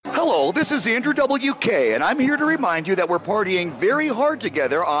Hello, this is Andrew WK, and I'm here to remind you that we're partying very hard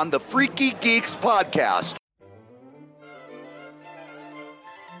together on the Freaky Geeks podcast.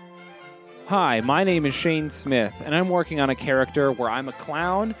 Hi, my name is Shane Smith, and I'm working on a character where I'm a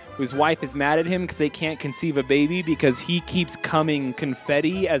clown whose wife is mad at him because they can't conceive a baby because he keeps coming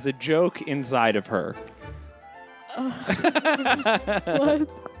confetti as a joke inside of her. What?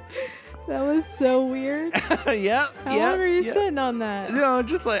 That was so weird. Yep. How long were you sitting on that? No,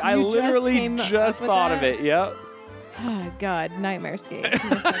 just like I You literally just just came up with thought of that? it. Yep. Oh, God, nightmarescape.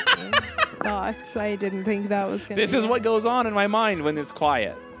 Thoughts. I didn't think that was going to This is what goes on in my mind when it's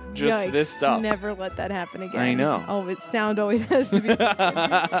quiet. Just Yikes. this stuff. Never let that happen again. I know. Oh, sound always has to be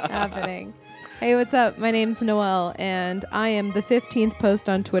happening. Hey, what's up? My name's Noelle, and I am the 15th post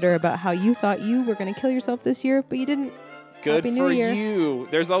on Twitter about how you thought you were going to kill yourself this year, but you didn't. Good Happy for New Year. you.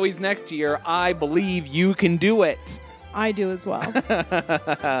 There's always next year. I believe you can do it. I do as well.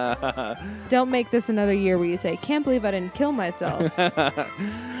 Don't make this another year where you say, can't believe I didn't kill myself.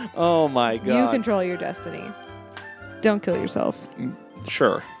 Oh my God. You control your destiny. Don't kill yourself.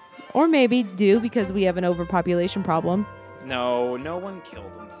 Sure. Or maybe do because we have an overpopulation problem. No one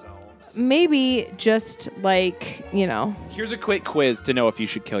killed themselves. Maybe just like, Here's a quick quiz to know if you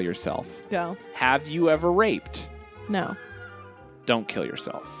should kill yourself. go. Have you ever raped? No, Don't kill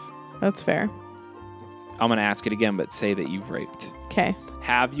yourself. that's fair. I'm going to ask it again, but say that you've raped. Okay.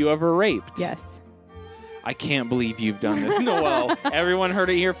 Have you ever raped? Yes. I can't believe you've done this, Noelle. Everyone heard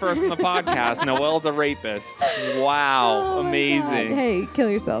it here first on the podcast. Noelle's a rapist. Wow. Oh my Amazing. God. Hey, kill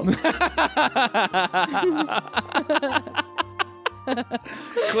yourself.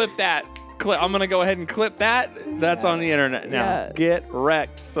 Clip that. I'm going to go ahead and clip that. That's on the internet now. Yeah. Get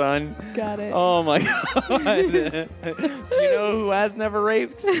wrecked, son. Got it. Oh, my God. Do you know who has never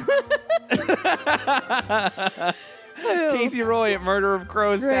raped? Casey Roy at Murder of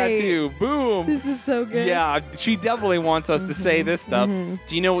Crows Great. Tattoo. Boom. This is so good. Yeah, she definitely wants us to say this stuff.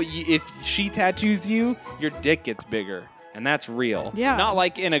 Do you know what? If she tattoos you, your dick gets bigger. And that's real. Yeah. Not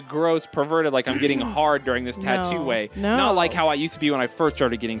like in a gross, perverted, like I'm getting hard during this tattoo No. way. No. Not like how I used to be when I first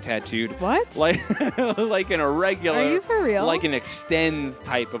started getting tattooed. What? Like, like in a regular. Are you for real? Like an extends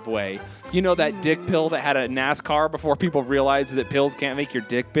type of way. You know that dick pill that had a NASCAR before people realized that pills can't make your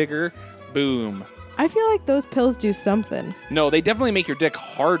dick bigger? Boom. I feel like those pills do something. No, they definitely make your dick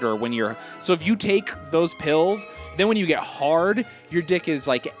harder when you're... So if you take those pills, then when you get hard, your dick is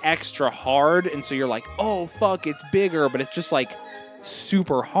like extra hard. And so you're like, oh, fuck, it's bigger. But it's just like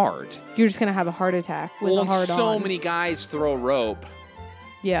super hard. You're just going to have a heart attack with a and hard so on. many guys throw rope.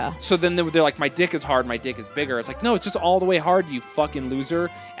 Yeah. So then they're like, my dick is hard, my dick is bigger. It's like, no, it's just all the way hard, you fucking loser.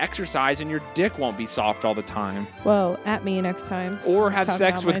 Exercise and your dick won't be soft all the time. Well, at me next time. Or have Talk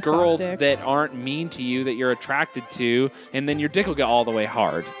sex about with my girls soft dick. that aren't mean to you, that you're attracted to, and then your dick will get all the way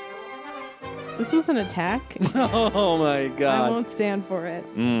hard. This was an attack. Oh my I God. won't stand for it.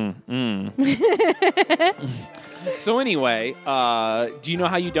 So anyway, do you know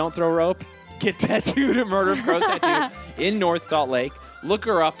how you don't throw rope? Get tattooed at Murder of Crows Tattoo in North Salt Lake. Look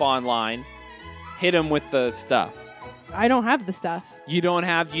her up online. Hit them with the stuff. I don't have the stuff. You don't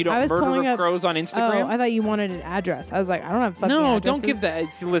I was Murder pulling of up- Crows on Instagram? Oh, I thought you wanted an address. I was like, I don't have fucking No, addresses. don't give that.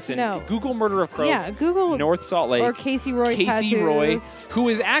 Listen, No. Google Murder of Crows. Yeah, Google North Salt Lake. or Casey Roy Casey tattoos. Roy, who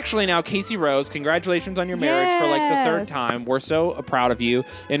is actually now Casey Rose. Congratulations on your marriage for like the third Yes. time. We're so proud of you.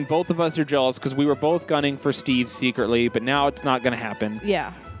 And both of us are jealous because we were both gunning for Steve secretly, but now it's not going to happen.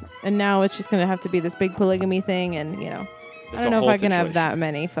 Yeah. And now it's just going to have to be this big polygamy thing. And, I It's don't a know if whole I can have situation. that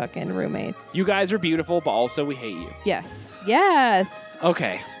many fucking roommates. You guys are beautiful, but also we hate you. Yes. Yes.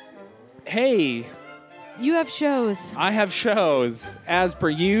 Okay. Hey, You have shows. I have shows. As per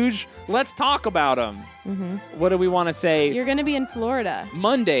usual, let's talk about them. What do we want to say? You're going to be in Florida.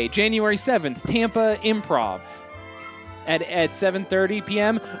 Monday, January 7th, Tampa Improv at 7:30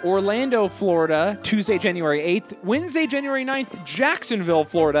 p.m. Orlando, Florida, Tuesday, January 8th. Wednesday, January 9th, Jacksonville,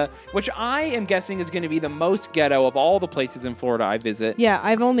 Florida, which I am guessing is going to be the most ghetto of all the places in Florida I visit. Yeah,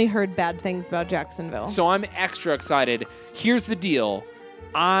 I've only heard bad things about Jacksonville. So I'm extra excited. Here's the deal.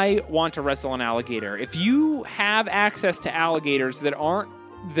 I want to wrestle an alligator. If you have access to alligators that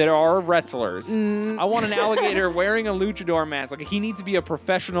are wrestlers, I want an alligator wearing a luchador mask. Like, he needs to be a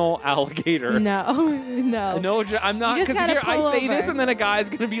professional alligator. No. No, I'm not. You just Because gotta I pull say this, over. and then a guy's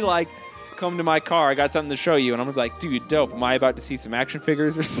gonna be like, "Come to my car. I got something to show you." And I'm gonna be like, "Dude, dope. Am I about to see some action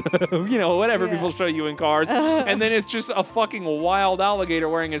figures or something?" Whatever Yeah. people show you in cars. And then it's just a fucking wild alligator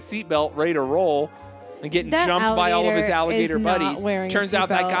wearing a seatbelt, ready to roll. And getting That jumped by all of his alligator alligator is not buddies. wearing a Turns out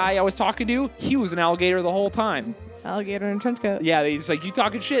that seatbelt. guy I was talking to, he was an alligator the whole time. Alligator in a trench coat. Yeah, they just like, "You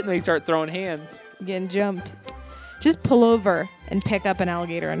talking shit," and they start throwing hands. Getting jumped. Just pull over and pick up an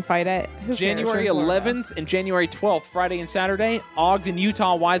alligator and fight it. Who cares? January We're in Florida. 11th and January 12th, Friday and Saturday, Ogden,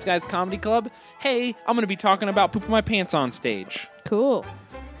 Utah, Wise Guys Comedy Club. Hey, I'm going to be talking about pooping my pants on stage. Cool.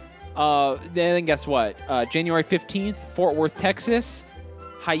 Then guess what? January 15th, Fort Worth, Texas,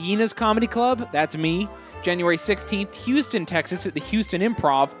 Hyenas Comedy Club. That's me. January 16th, Houston, Texas at the Houston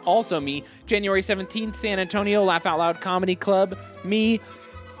Improv. Also me. January 17th, San Antonio Laugh Out Loud Comedy Club. Me.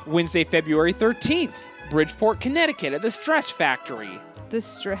 Wednesday, February 13th, Bridgeport, Connecticut at the Stress Factory. The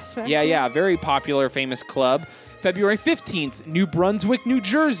Stress Factory. Yeah, very popular, famous club. February 15th, New Brunswick, New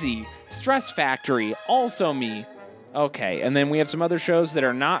Jersey, Stress Factory, also me. Okay, and then we have some other shows that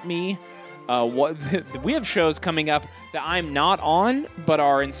are not me. We have shows coming up that I'm not on, but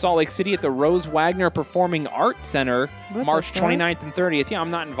are in Salt Lake City at the Rose Wagner Performing Arts Center, What March the fuck? 29th and 30th. Yeah,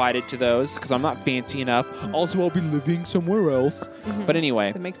 I'm not invited to those because I'm not fancy enough. Also, I'll be living somewhere else. But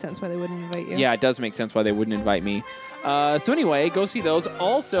anyway. That makes sense why they wouldn't invite you. Yeah, it does make sense why they wouldn't invite me. So anyway, go see those.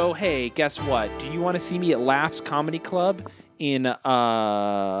 Also, hey, guess what? Do you want to see me at Laughs Comedy Club in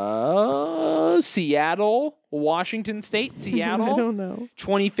Seattle, Washington State? Seattle? I don't know.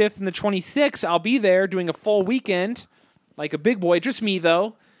 25th and the 26th. I'll be there doing a full weekend, like a big boy. Just me,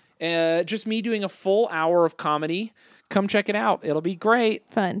 though. Just me doing a full hour of comedy. Come check it out. It'll be great.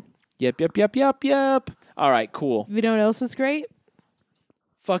 Fun. Yep. All right, cool. You know what else is great?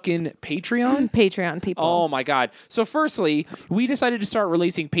 Fucking Patreon? Patreon people. Oh my God. So firstly, we decided to start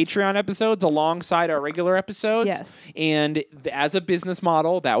releasing Patreon episodes alongside our regular episodes. Yes. And as a business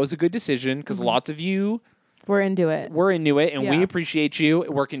model, that was a good decision because lots of you We're into it. were into it and we Yeah. appreciate you.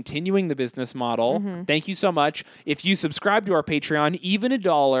 We're continuing the business model. Thank you so much. If you subscribe to our Patreon, even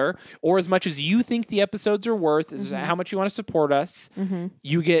 $1 or as much as you think the episodes are worth, is how much you want to support us,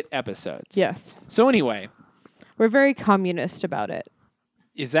 you get episodes. Yes. So anyway, We're very communist about it.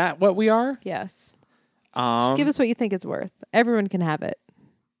 is that what we are? Yes. Just give us what you think it's worth. Everyone can have it.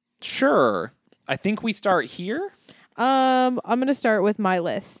 Sure. I think we start here. I'm going to start with my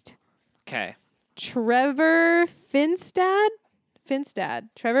list. Okay. Trevor Finstad?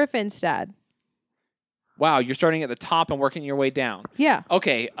 Trevor Finstad. Wow, you're starting at the top and working your way down. Yeah.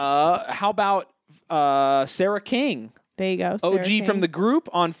 Okay, how about Sarah King? There you go. Sarah OG King. from the group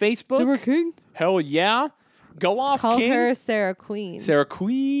on Facebook. Sarah King. Hell yeah. Go off, Call King. her Sarah Queen. Sarah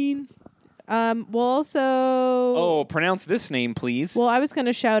Queen. We'll also... Oh, pronounce this name, please. Well, I was going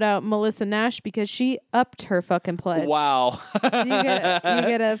to shout out Melissa Nash because she upped her fucking pledge. Wow. So you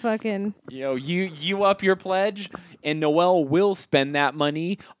get a fucking... Yo, you up your pledge, and Noelle will spend that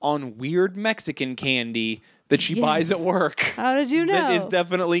money on weird Mexican candy that she buys Yes. at work. How did you know? That is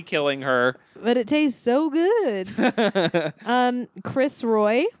definitely killing her. But it tastes so good. Chris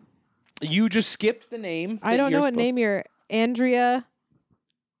Roy. You just skipped the name. I don't know what name you're... Andrea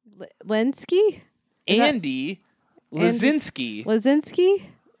Lensky? Andy Lazinski. Lazinski?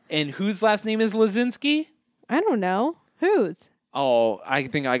 And whose last name is Lazinski? I don't know. Whose? Oh, I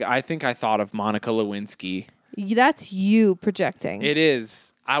think I thought of Monica Lewinsky. That's you projecting. It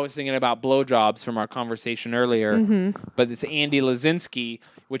is. I was thinking about blowjobs from our conversation earlier, but it's Andy Lazinski,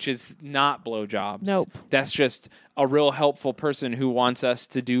 which is not blowjobs. Nope. That's just a real helpful person who wants us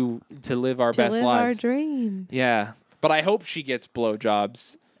to live our to best live lives. our dream. Yeah, but I hope she gets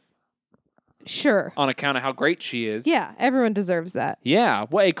blowjobs Sure. on account of how great she is. Yeah, everyone deserves that. Yeah.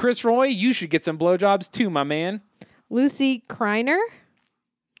 Well, hey, Chris Roy, you should get some blowjobs too, my man. Lucy Kreiner?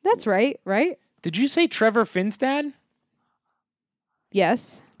 That's right? Did you say Trevor Finstad?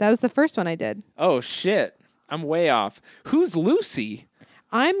 Yes. That was the first one I did. Oh, shit. I'm way off. Who's Lucy?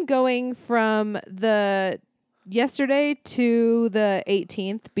 I'm going from the yesterday to the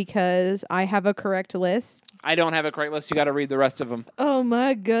 18th because I have a correct list. I don't have a correct list. You got to read the rest of them. Oh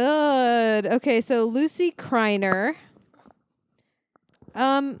my god. Okay, so Lucy Kreiner.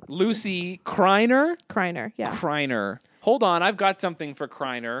 Lucy Kreiner? Kreiner, yeah. Kreiner. Hold on. I've got something for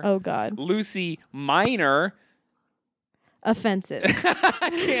Kreiner. Oh god. Lucy Minor. Offensive. I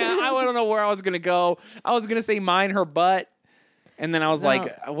can't. I don't know where I was going to go. I was going to say mine her butt. And then I was No.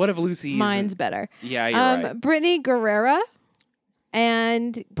 like, what if Lucy Mine's better. Yeah, you're right. Brittany Guerrera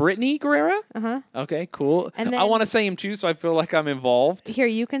and Brittany Guerrera? uh-huh. Okay, cool. And I then- want to say him too, so I feel like I'm involved. Here,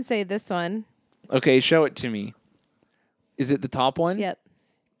 you can say this one. Okay, show it to me. Is it the top one? Yep.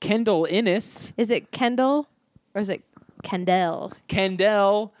 Kendall Innes. Is it Kendall or is it Kendall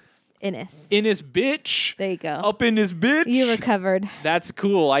Kendall Innes? Innes bitch. There you go. Up in this bitch. You recovered. That's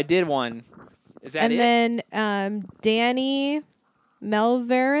cool. I did one. Is that And it? then Danny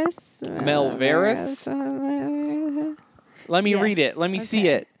Melveris. Melveris? Let me Yeah. read it. Let me see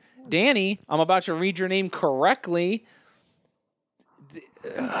Okay. it. Danny, I'm about to read your name correctly.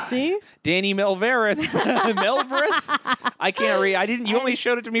 See? Danny Melveris. Melveris? I can't read. You only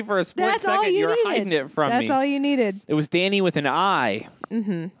showed it to me for a split That's all second. you You're needed. hiding it from me. That's all you needed. It was Danny with an I.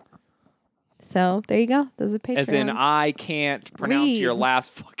 So there you go. Those are Patreon. As in, I can't pronounce your Read.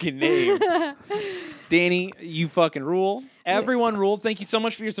 last fucking name. Danny, you fucking rule. Everyone rules. Thank you so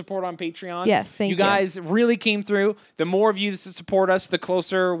much for your support on Patreon. Yes, thank you. You guys really came through. The more of you that support us, the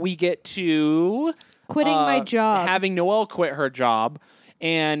closer we get to Quitting my job. having Noelle quit her job,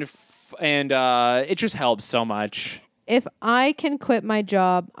 and it just helps so much. If I can quit my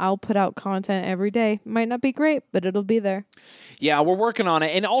job, I'll put out content every day. Might not be great, but it'll be there. Yeah, we're working on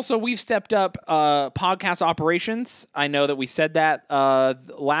it. And also, we've stepped up podcast operations. I know that we said that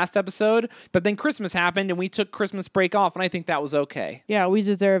last episode, but then Christmas happened and we took Christmas break off, and I think that was okay. Yeah, we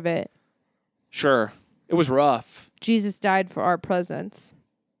deserve it. Sure. It was rough. Jesus died for our presents.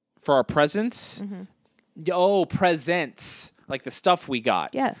 For our presents? Oh, presents. Like the stuff we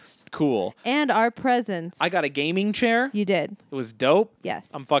got. Yes. Cool. And our presents. I got a gaming chair. You did. It was dope. Yes.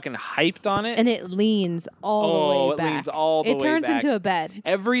 I'm fucking hyped on it. And it leans all the way back. It leans all the way back. It turns into a bed.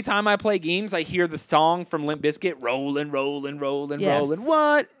 Every time I play games, I hear the song from Limp Bizkit, rolling, rolling, rolling, Yes. rolling.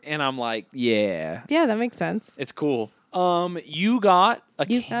 What? And I'm like, yeah. Yeah, that makes sense. It's cool. You got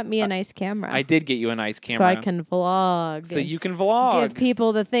You got me a nice camera. I did get you a nice So camera. I can vlog. So and you can vlog. give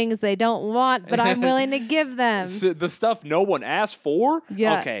people the things they don't want, but I'm willing to give them. So the stuff no one asked for?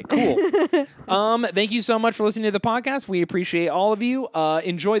 Yeah. Okay, cool. Thank you so much for listening to the podcast. We appreciate all of you.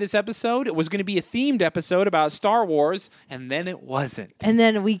 Enjoy this episode. It was going to be a themed episode about Star Wars, and then it wasn't. And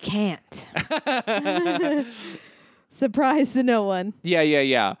then we can't. Surprise to no one.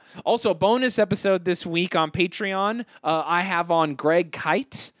 Yeah. Also, bonus episode this week on Patreon. I have on Greg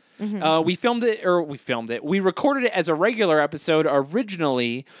Kite. We filmed it. We recorded it as a regular episode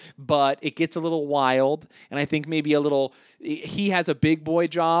originally, but it gets a little wild, and I think maybe he has a big boy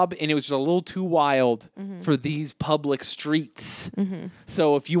job, and it was just a little too wild for these public streets.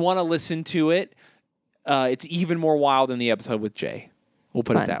 So if you want to listen to it, it's even more wild than the episode with Jay. We'll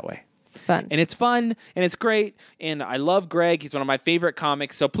put it that way. Fun. And it's fun, and it's great, and I love Greg. He's one of my favorite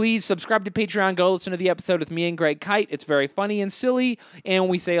comics. So please subscribe to Patreon. Go listen to the episode with me and Greg Kite. It's very funny and silly, and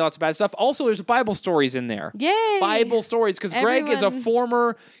we say lots of bad stuff. Also, there's Bible stories in there. Yay! Bible stories, because Greg is a Everyone-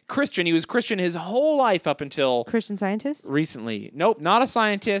 former Christian. He was Christian his whole life up until Christian Scientist? recently. Nope, not a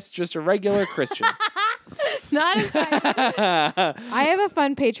scientist, just a regular Christian. Not a scientist. I have a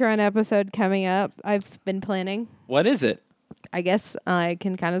fun Patreon episode coming up. I've been planning. What is it? I guess I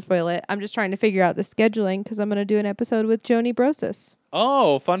can kind of spoil it. I'm just trying to figure out the scheduling because I'm going to do an episode with Joni Brosis.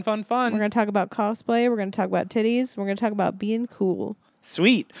 Oh, fun. We're going to talk about cosplay. We're going to talk about titties. We're going to talk about being cool.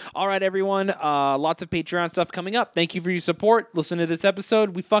 Sweet. All right, everyone. Lots of Patreon stuff coming up. Thank you for your support. Listen to this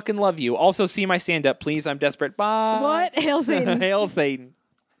episode. We fucking love you. Also, see my stand-up, please. I'm desperate. Bye. What? Hail Satan. Hail Satan.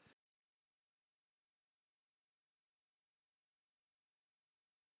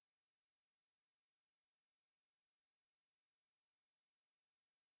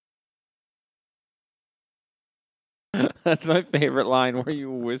 That's my favorite line, where you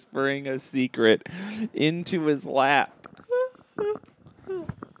whispering a secret into his lap.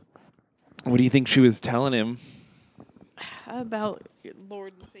 What do you think she was telling him? About your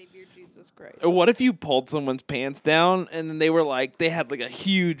Lord and Savior Jesus Christ. What if you pulled someone's pants down and then they were like, they had like a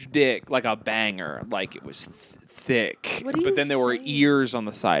huge dick, like a banger, like it was thick, What are but you then there were saying? ears on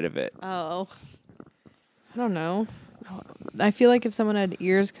the side of it. Oh. I don't know. I feel like if someone had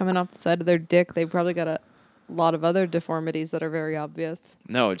ears coming off the side of their dick, they probably got a lot of other deformities that are very obvious.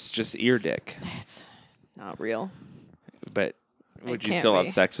 No, it's just ear dick. It's not real. But would you can't still be.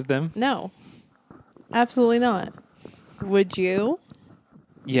 have sex with them? No. Absolutely not. Would you?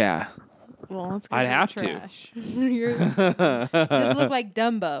 Yeah. Well, that's I'd have to. trash. You're just look like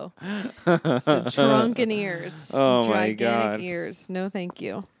Dumbo. So drunken ears. Oh my Gigantic God. ears. No, thank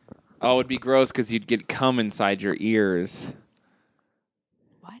you. Oh, it'd be gross because you'd get cum inside your ears.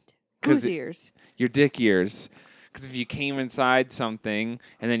 What? 'Cause Whose ears? Your dick ears. Because if you came inside something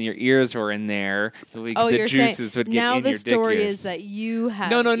and then your ears were in there, the You're juices saying would get now in the your dick story ears. is that you have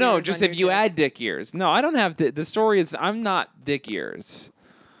No. ears Just on if your you dick. add dick ears. No, I don't have. The story is I'm not dick ears.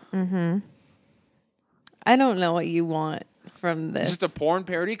 I don't know what you want from this. It's just a porn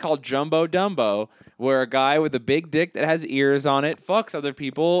parody called Jumbo Dumbo, where a guy with a big dick that has ears on it fucks other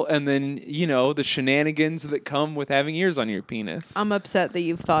people, and then the shenanigans that come with having ears on your penis. I'm upset that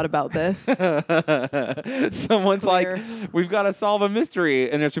you've thought about this. Someone's like, clear. "We've got to solve a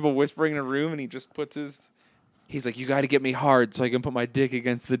mystery," and there's people whispering in a room, and he just puts his He's like, you got to get me hard so I can put my dick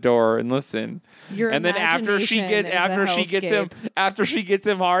against the door and listen. And then after she gets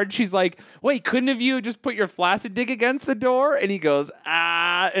him hard, she's like, wait, couldn't have you just put your flaccid dick against the door? And he goes,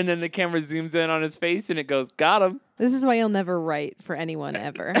 ah. And then the camera zooms in on his face and it goes, got him. This is why you'll never write for anyone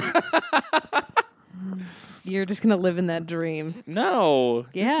ever. You're just going to live in that dream. No.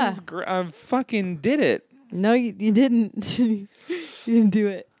 Yeah. This is I fucking did it. No, you didn't. You didn't do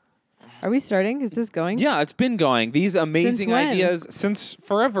it. Are we starting? Is this going? Yeah, it's been going. These amazing Since when? ideas since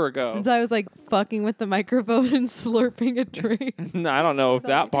forever ago. Since I was like fucking with the microphone and slurping a drink. I don't know if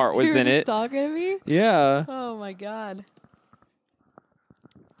that part was You were in just it. talking to me? Yeah. Oh my God.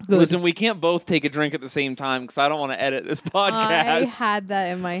 Listen, we can't both take a drink at the same time because I don't want to edit this podcast. I had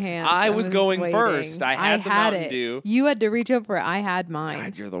that in my hand. I was going waiting. first. I had the Mountain it. Dew. You had to reach over it. I had mine.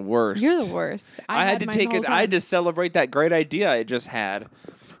 God, you're the worst. You're the worst. I had to mine take the it. whole I had time. to celebrate that great idea I just had.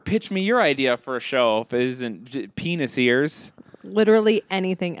 Pitch me your idea for a show if it isn't penis ears. Literally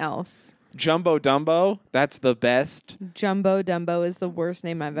anything else. Jumbo Dumbo, that's the best. Jumbo Dumbo is the worst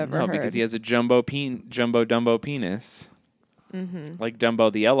name I've ever No, heard. because he has a Jumbo Dumbo penis. Mm-hmm. Like Dumbo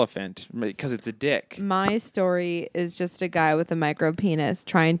the elephant, because it's a dick. My story is just a guy with a micro penis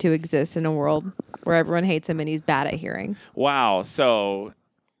trying to exist in a world where everyone hates him and he's bad at hearing. Wow, so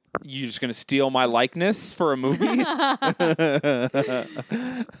you just gonna steal my likeness for a movie?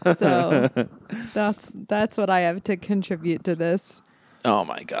 So that's what I have to contribute to this. Oh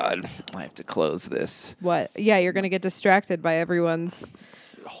my God, I have to close this. What? Yeah, you're gonna get distracted by everyone's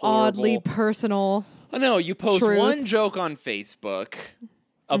oddly Horrible. personal. Oh, no, you post truths. one joke on Facebook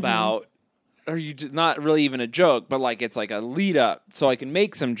about, or not really even a joke, but like it's like a lead up so I can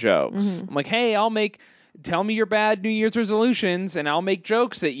make some jokes. I'm like, hey, tell me your bad New Year's resolutions and I'll make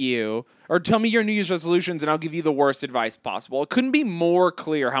jokes at you. Or tell me your New Year's resolutions and I'll give you the worst advice possible. It couldn't be more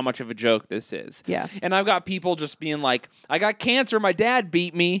clear how much of a joke this is. Yeah. And I've got people just being like, I got cancer, my dad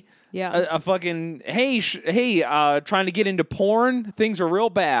beat me. Yeah. A fucking, hey, trying to get into porn, things are real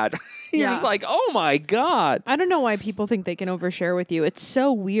bad. You're Yeah. just like, oh my God. I don't know why people think they can overshare with you. It's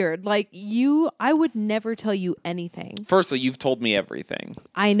so weird. Like I would never tell you anything. Firstly, you've told me everything.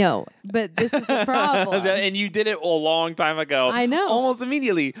 I know, but this is the problem. And you did it a long time ago. I know. Almost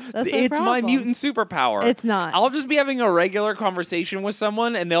immediately. That's the It's my problem. mutant superpower. It's not. I'll just be having a regular conversation with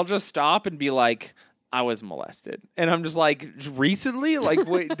someone and they'll just stop and be like, I was molested. And I'm just like, recently? Like,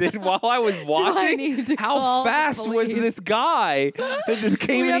 wait, while I was watching? need to How call the fast was police? this guy that just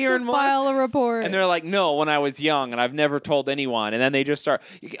came we in have here to and file a report. And they're like, no, when I was young, and I've never told anyone. And then they just start.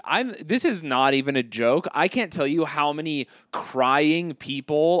 This is not even a joke. I can't tell you how many crying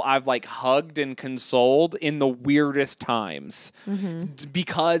people I've like hugged and consoled in the weirdest times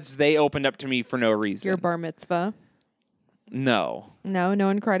because they opened up to me for no reason. your bar mitzvah. No, No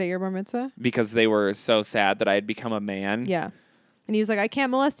one cried at your bar mitzvah. because they were so sad that I had become a man. Yeah. And he was like, I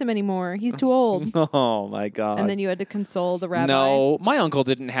can't molest him anymore. He's too old. Oh my God. And then you had to console the rabbi. No, my uncle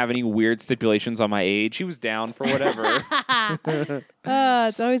didn't have any weird stipulations on my age. He was down for whatever.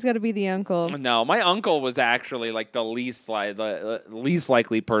 It's always got to be the uncle. No, my uncle was actually like the least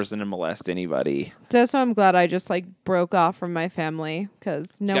likely person to molest anybody. So that's why I'm glad I just like broke off from my family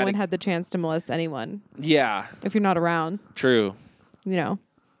because no Gotta- one had the chance to molest anyone. Yeah, If you're not around, true.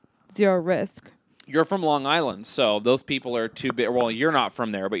 Zero risk. You're from Long Island, so those people are too big. Well, you're not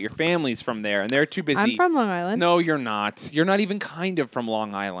from there, but your family's from there, and they're too busy. I'm from Long Island. No, you're not. You're not even kind of from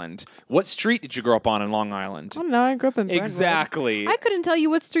Long Island. What street did you grow up on in Long Island? I don't know. I grew up in Brentwood. Exactly. I couldn't tell you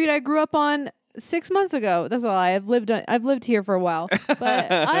what street I grew up on 6 months ago. That's a lie. I've lived here for a while, but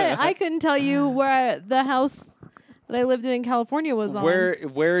I couldn't tell you where the house that I lived in California was on. Where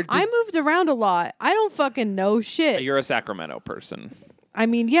did I moved around a lot. I don't fucking know shit. you're a Sacramento person? I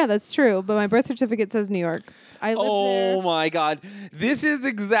mean, yeah, that's true, but my birth certificate says New York. I lived there. Oh my God. This is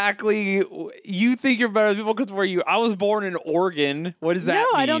exactly, you think you're better than people because I was born in Oregon. What does that mean?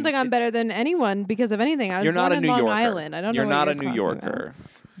 No, I don't think I'm better than anyone because of anything. I was You're born not a in New Long Yorker. Island. I don't You're know what not you're a New talking Yorker.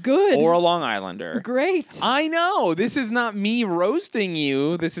 about. Good. Or a Long Islander. Great. I know. This is not me roasting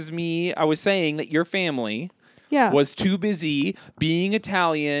you. This is me. I was saying that your family yeah. was too busy being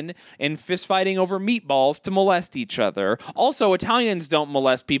Italian and fistfighting over meatballs to molest each other. Also, Italians don't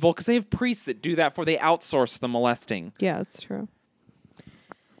molest people because they have priests that do that they outsource the molesting. Yeah, that's true.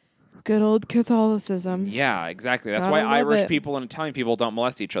 Good old Catholicism. Yeah, exactly. That's Gotta why love Irish it. people and Italian people don't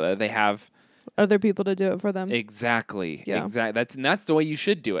molest each other. They have Other people to do it for them. exactly. Yeah. That's the way you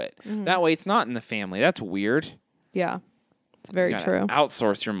should do it. That way it's not in the family. That's weird. Yeah. It's very You gotta true.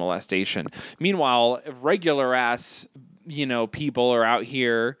 Outsource your molestation. Meanwhile, regular ass, people are out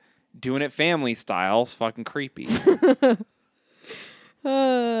here doing it family style. It's fucking creepy.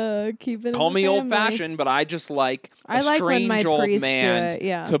 Keep it. Call in the me family. old-fashioned, but I just like a I like when my strange old priests do man it,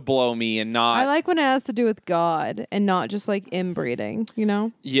 yeah. to blow me and not. I like when it has to do with God and not just like inbreeding. You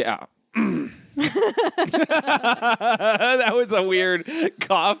know. Yeah. That was a weird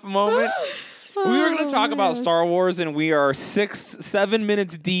cough moment. We were going to talk about Star Wars, and we are 6-7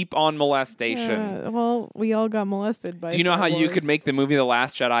 minutes deep on molestation. Well, we all got molested by. Do you know how you could make the movie The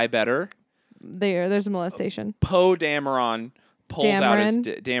Last Jedi better? There's a molestation. Poe Dameron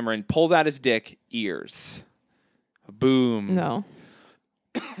pulls out his dick ears. Boom. No.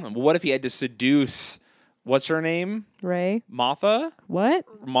 What if he had to seduce? What's her name? Ray. Motha? What?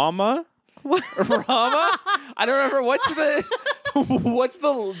 Mama? What? Rama? I don't remember what's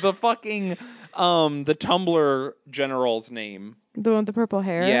the fucking the Tumblr general's name. The one with the purple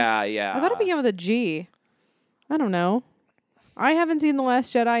hair? Yeah. I thought it began with a G. I don't know. I haven't seen The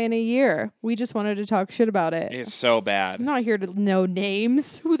Last Jedi in a year. We just wanted to talk shit about it. It's so bad. I'm not here to know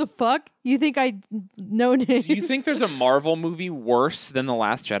names. Who the fuck? You think I know names? Do you think there's a Marvel movie worse than The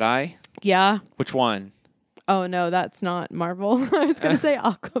Last Jedi? Yeah. Which one? Oh, no, that's not Marvel. I was going to say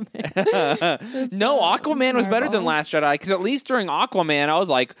Aquaman. No, Aquaman was better than Marvel. Last Jedi, because at least during Aquaman, I was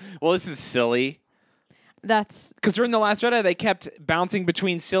like, well, this is silly. That's... Because during The Last Jedi, they kept bouncing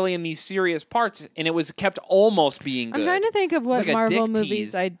between silly and these serious parts, and it was kept almost being good. I'm trying to think of what like a Marvel dick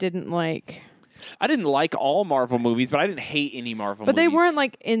movies tease. I didn't like. I didn't like all Marvel movies, but I didn't hate any Marvel But movies. they weren't,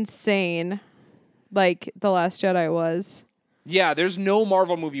 like, insane like The Last Jedi was. Yeah, there's no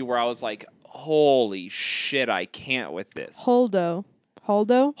Marvel movie where I was like, holy shit, I can't with this. Holdo.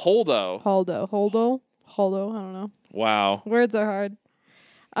 Holdo. I don't know. Wow. Words are hard.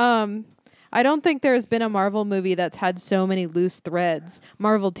 I don't think there's been a Marvel movie that's had so many loose threads.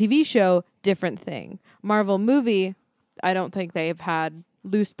 Marvel TV show, different thing. Marvel movie, I don't think they've had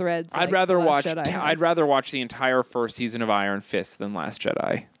loose threads. I'd like rather The Last watch. Jedi I'd has. rather watch the entire first season of Iron Fist than Last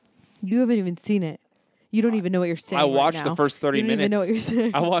Jedi. You haven't even seen it. You don't even know what you're saying. I right watched now. the first 30 you don't minutes. Even know what you're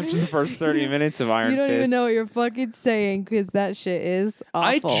saying. I watched the first 30 minutes of Iron You don't Fist. even know what you're fucking saying because that shit is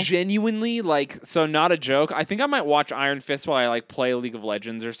awful. I genuinely so not a joke. I think I might watch Iron Fist while I like play League of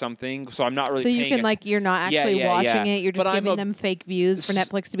Legends or something. So I'm not really. So you paying can you're not Yeah, actually yeah, watching yeah. it. You're just But I'm giving them fake views for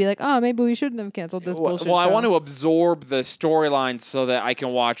Netflix to be like, oh, maybe we shouldn't have canceled this bullshit Well, I show. want to absorb the storyline so that I can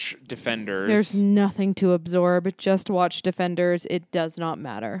watch Defenders. There's nothing to absorb. Just watch Defenders. It does not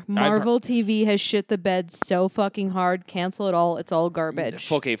matter. Marvel TV has shit the bed so fucking hard. Cancel it all. It's all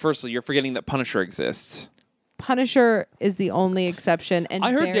garbage. Okay, firstly, you're forgetting that Punisher exists. Punisher is the only exception. And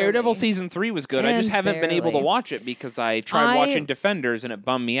I heard barely. Daredevil season 3 was good. I just And haven't been able to barely. watch it because I tried watching Defenders and it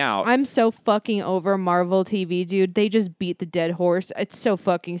bummed me out. I'm so fucking over Marvel TV, dude. They just beat the dead horse. It's so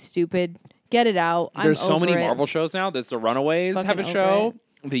fucking stupid. Get it out. There's I'm so over many it. Marvel shows now. There's the Runaways Fucking have a over show.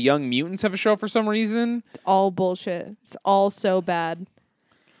 The Young Mutants have a show for some reason. It's all bullshit. It's all so bad.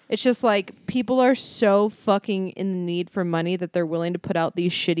 It's just like people are so fucking in the need for money that they're willing to put out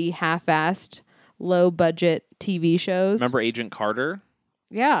these shitty, half-assed, low-budget TV shows. Remember Agent Carter?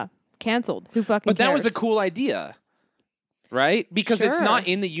 Yeah, canceled. Who fucking But that was a cares? cool idea. Right? Because it's Sure. not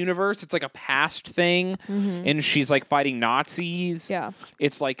in the universe. It's like a past thing. And she's like fighting Nazis. Yeah.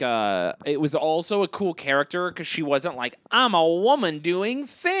 It's like it was also a cool character because she wasn't like, I'm a woman doing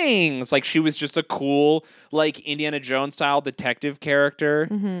things. Like she was just a cool, like Indiana Jones style detective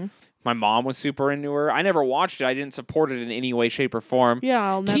character. My mom was super into her. I never watched it. I didn't support it in any way, shape, or form. Yeah,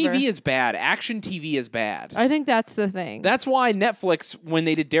 I'll never. TV is bad. Action TV is bad. I think that's the thing. That's why Netflix, when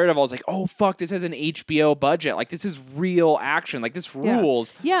they did Daredevil, was like, oh, fuck, this has an HBO budget. Like, this is real action. Like, this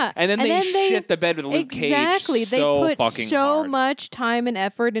rules. Yeah. And then they shit the bed with Luke Exactly. Cage so they put fucking so hard. much time and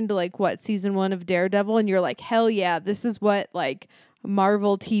effort into season 1 of Daredevil, and you're like, hell yeah, this is what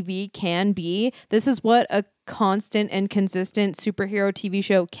Marvel TV can be. This is what a constant and consistent superhero TV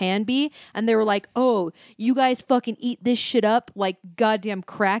show can be. And they were like, oh, you guys fucking eat this shit up like goddamn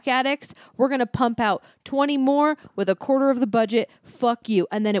crack addicts. We're going to pump out 20 more with a quarter of the budget. Fuck you.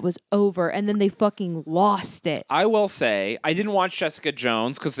 And then it was over. And then they fucking lost it. I will say, I didn't watch Jessica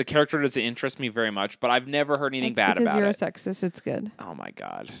Jones because the character doesn't interest me very much, but I've never heard anything bad because about you're it. a sexist. It's good. Oh my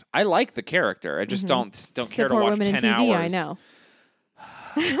God. I like the character. I just don't care to Support watch women 10 in TV, hours. I know.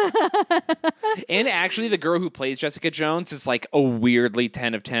 And actually, the girl who plays Jessica Jones is like a weirdly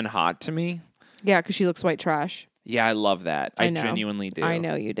 10 of 10 hot to me. Yeah, because she looks white trash. Yeah, I love that. I know. genuinely do. I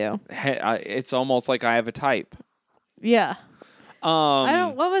know you do. It's almost like I have a type. Yeah. I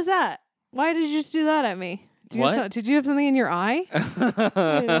don't. What was that? Why did you just do that at me? Did you have something in your eye?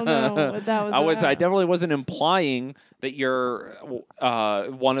 I don't know what that was. I about. definitely wasn't implying that you're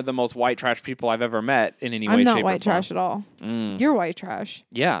one of the most white trash people I've ever met in any way, I'm shape, not or white form. trash at all. You're white trash.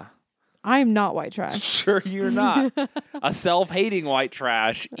 Yeah. I'm not white trash. Sure, you're not. A self-hating white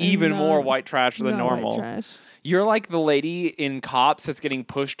trash, even more white trash than Not normal. white trash. You're like the lady in Cops that's getting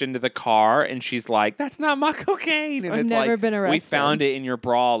pushed into the car, and she's like, "That's not my cocaine." And I've it's never like, been "We arrested. found it in your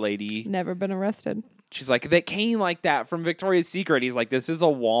bra, lady." Never been arrested. She's like, "That cane like that from Victoria's Secret." He's like, "This is a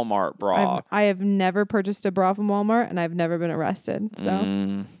Walmart bra." I have never purchased a bra from Walmart, and I've never been arrested.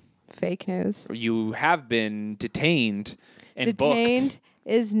 So, fake news. You have been detained and Detained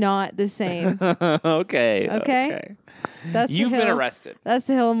is not the same. booked. Okay. Okay. That's You've the been hill. arrested. That's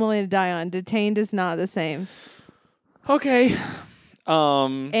the hill I'm willing to die on. Detained is not the same. Okay.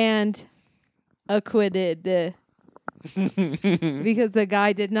 And acquitted. Because the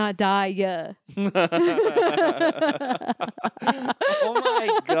guy did not die. Yeah. Oh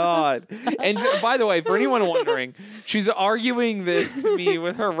my God. And by the way, for anyone wondering, she's arguing this to me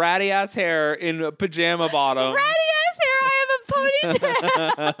with her ratty ass hair in a pajama bottom. Ratty ass hair. I have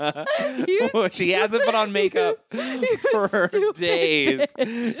a ponytail. You She hasn't put on makeup for stupid days.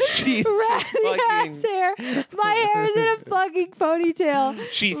 bitch. She's Ratty just fucking. ass hair. My hair is in a fucking ponytail.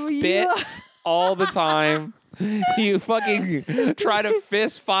 She You- spits all the time. You fucking try to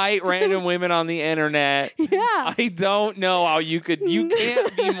fist fight random women on the internet. Yeah. I don't know how you can't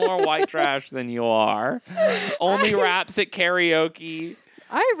be more white trash than you are. Only raps at karaoke.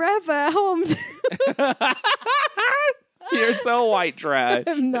 I rap at home. You're so white trash.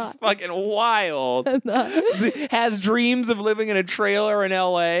 I'm not. It's fucking wild. I'm not. Has dreams of living in a trailer in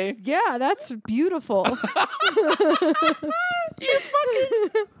LA. Yeah, that's beautiful.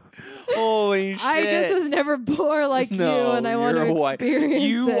 Holy shit. I just was never poor like you, and I want to you're white. experience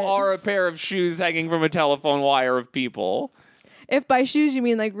You it. are a pair of shoes hanging from a telephone wire of people. If by shoes you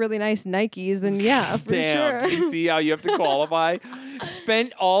mean like really nice Nikes, then yeah, for Damn. sure. You see how you have to qualify?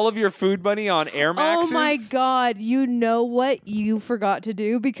 Spent all of your food money on Air Oh Maxes? my God! You know what you forgot to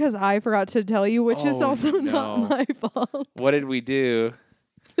do because I forgot to tell you, which is Oh, also no. not my fault. What did we do?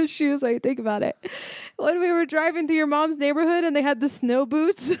 The shoes, I think about it. When we were driving through your mom's neighborhood and they had the snow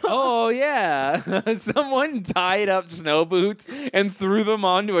boots. Oh, yeah. Someone tied up snow boots and threw them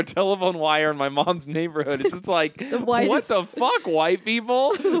onto a telephone wire in my mom's neighborhood. It's just like, what whitest- the fuck, white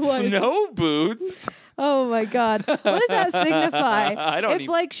people? whitest- Snow boots? Oh my God! What does that signify? I don't If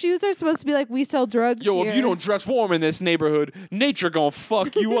even- like shoes are supposed to be like we sell drugs. Yo, here. if you don't dress warm in this neighborhood, nature gonna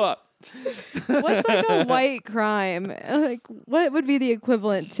fuck you up. What's like a white crime? Like, what would be the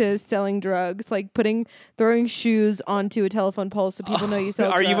equivalent to selling drugs? Like throwing shoes onto a telephone pole so people know you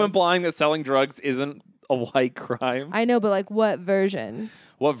sell Are drugs. you implying that selling drugs isn't a white crime? I know, but like what version?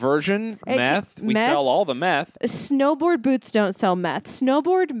 What version? It- Meth? We meth? sell all the meth. Snowboard boots don't sell meth.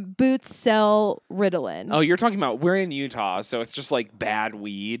 Snowboard boots sell Ritalin. Oh, you're talking about, we're in Utah, so it's just like bad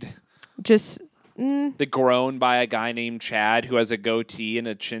weed. Just Grown by a guy named Chad who has a goatee and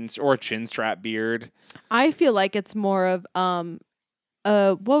a chin strap beard. I feel like it's more of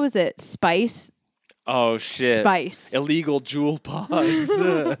what was it? Spice. Oh shit. Spice. Illegal jewel pods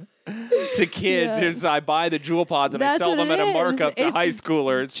to kids. Yeah. So I buy the jewel pods and I That's sell what them it at a is. markup to It's high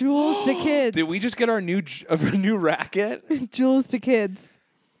schoolers. Jewels to kids. Did we just get our new racket? Jewels to kids.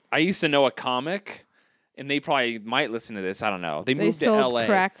 I used to know a comic, and they probably might listen to this. I don't know. They They moved to sold LA.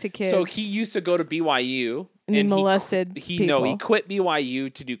 crack to kids. So he used to go to BYU. And he he molested He people. quit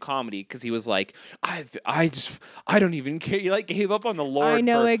BYU to do comedy because he was like, I don't even care. He like gave up on the Lord. I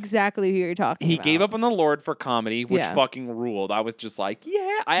know for, exactly who you're talking He about. gave up on the Lord for comedy, which Yeah. fucking ruled. I was just like,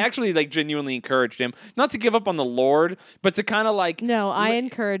 yeah. I actually like genuinely encouraged him not to give up on the Lord, but to kind of like, No, I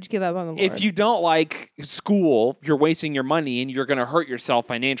encourage give up on the Lord. if you don't like school, you're wasting your money and you're going to hurt yourself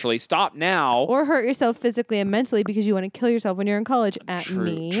financially. Stop now. or hurt yourself physically and mentally because you want to kill yourself when you're in college at True,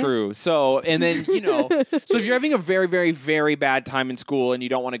 me. true. So, and then, so if you're having a very, very, very bad time in school and you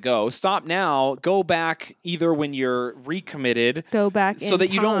don't want to go, stop now. Go back either when you're recommitted. Go back so in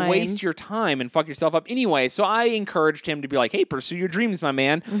that you don't time. waste your time and fuck yourself up anyway. So I encouraged him to be like, hey, pursue your dreams, my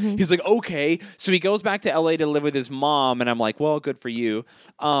man. Mm-hmm. He's like, okay. So he goes back to LA to live with his mom. And I'm like, well, good for you.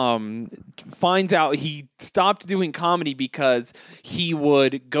 Finds out he stopped doing comedy because he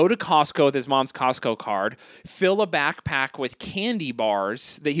would go to Costco with his mom's Costco card, fill a backpack with candy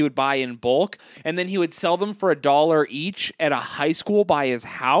bars that he would buy in bulk, and then he would sell them for $1 each at a high school by his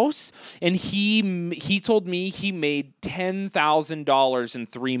house. And he told me he made $10,000 in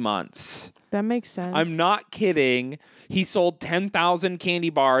 3 months. That makes sense. I'm not kidding. He sold 10,000 candy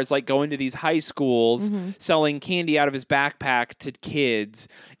bars, like going to these high schools, selling candy out of his backpack to kids.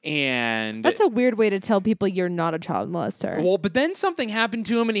 And That's a weird way to tell people you're not a child molester. well, but then something happened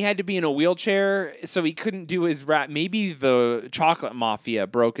to him and he had to be in a wheelchair, so he couldn't do his rap. Maybe the chocolate mafia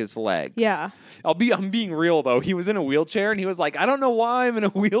broke his legs. Yeah. I'm being real though. He was in a wheelchair and he was like, I don't know why I'm in a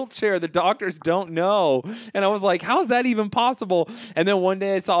wheelchair. The doctors don't know. And I was like, how is that even possible? And then one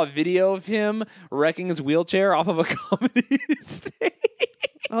day I saw a video of him wrecking his wheelchair off of a comedy stage.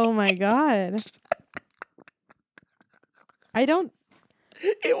 Oh my God. I don't.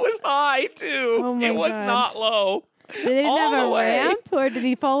 It was high too. Oh my it was God. not low. Did they All have the a way. ramp or did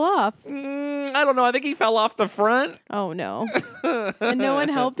he fall off? I don't know. I think he fell off the front. Oh no. And no one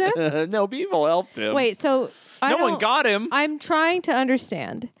helped him? No, people helped him. Wait, so no one got him. I'm trying to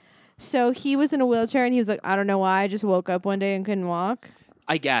understand. So he was in a wheelchair and he was like, I don't know why. I just woke up one day and couldn't walk.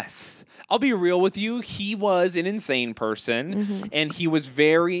 I guess. I'll be real with you. He was an insane person, and he was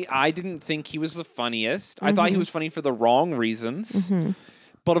I didn't think he was the funniest. I thought he was funny for the wrong reasons.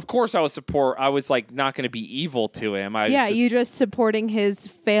 But of course, I was like not going to be evil to him. You just supporting his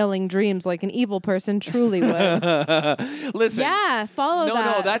failing dreams like an evil person truly would. Listen. Yeah, follow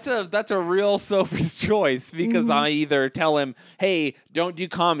that. No, that's a real Sophie's choice because I either tell him, hey, don't do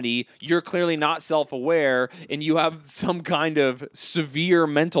comedy. You're clearly not self-aware and you have some kind of severe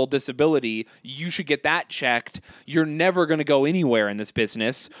mental disability. You should get that checked. You're never going to go anywhere in this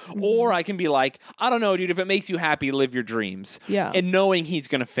business. Or I can be like, I don't know, dude, if it makes you happy, live your dreams. Yeah. And knowing he's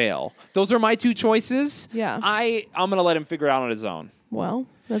going to fail. Those are my two choices. Yeah. I'm going to let him figure it out on his own. Well,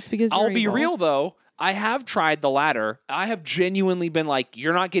 that's because I'll you're be evil. real though. I have tried the latter. I have genuinely been like,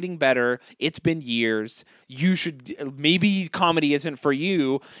 you're not getting better. It's been years. You should, maybe comedy isn't for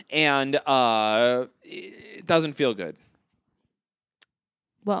you. And it doesn't feel good.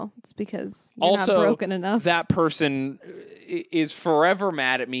 Well, it's because you're Also, not broken enough. That person is forever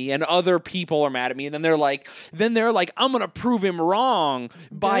mad at me and other people are mad at me. And then they're like, I'm going to prove him wrong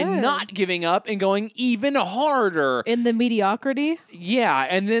by Good. not giving up and going even harder. In the mediocrity? Yeah,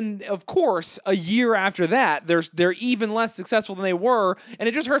 and then of course a year after that, they're even less successful than they were, and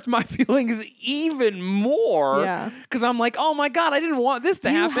it just hurts my feelings even more. Yeah. Because I'm like, oh my God, I didn't want this to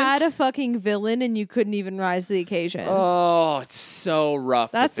You happen. had a fucking villain and you couldn't even rise to the occasion. Oh, it's so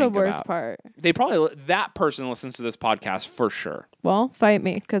rough. That's to the think worst about. part. They probably that person listens to this podcast for sure. Well, fight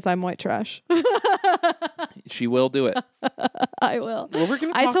me because I'm white trash. She will do it. I will. Well, we're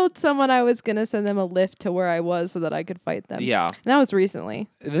gonna I talk- told someone I was going to send them a lift to where I was so that I could fight them. Yeah. And that was recently.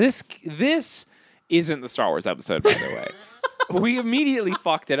 This isn't the Star Wars episode, by the way. We immediately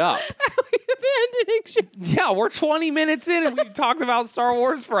fucked it up. Abandoning shit. Yeah, we're 20 minutes in and we've talked about Star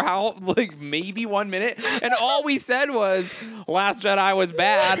Wars for maybe 1 minute. And all we said was Last Jedi was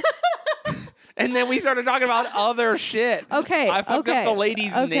bad. And then we started talking about other shit. Okay. I fucked up the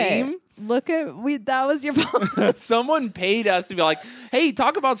lady's name. Look at that was your fault. Someone paid us to be like, hey,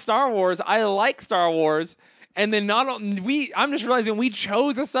 talk about Star Wars. I like Star Wars. And then I'm just realizing we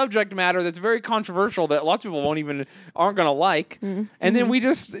chose a subject matter that's very controversial that lots of people aren't going to like. And then we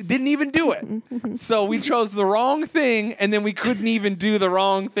just didn't even do it. So we chose the wrong thing and then we couldn't even do the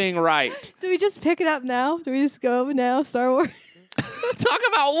wrong thing right. Do we just pick it up now? Do we just go now? Star Wars? Talk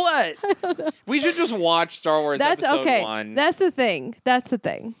about what? We should just watch Star Wars That's episode okay. 1. That's the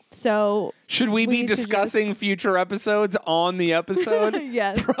thing. So Should we be should just- discussing future episodes on the episode?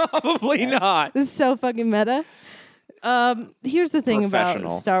 yes. Probably not. This is so fucking meta. Here's the thing about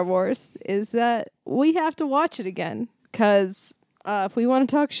Professional. Star Wars is that we have to watch it again because if we want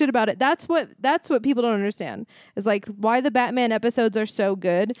to talk shit about it, that's what people don't understand. Is like why the Batman episodes are so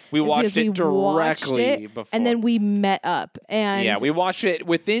good. We is watched because it we watched directly it, before. and then we met up. And Yeah, we watch it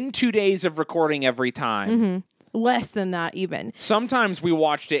within 2 days of recording every time. less than that even. Sometimes we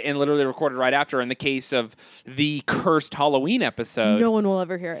watched it and literally recorded right after. In the case of the cursed Halloween episode, No one will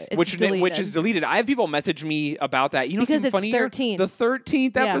ever hear it. It's which deleted. is deleted. I have people message me about that. You know, Because what's it's even funnier? 13. The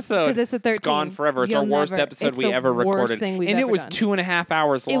 13th Yeah, episode. 'cause it's the 13. It's gone forever. It's You'll our worst never- episode it's we the ever worst recorded, thing we've and it ever was done. 2.5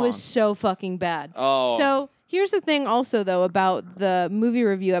 hours long. It was so fucking bad. Oh. So here's the thing also, though, about the movie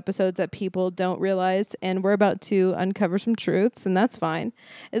review episodes that people don't realize, and we're about to uncover some truths, and that's fine,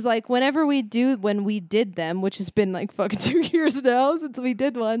 is like when we did them, which has been like fucking 2 years now since we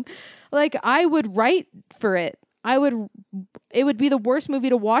did one, like I would write for it. It would be the worst movie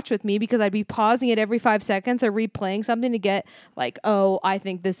to watch with me because I'd be pausing it every 5 seconds or replaying something to get like, oh, I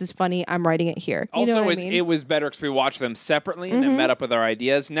think this is funny. I'm writing it here. You Also, know what I mean? it was better because we watched them separately and then met up with our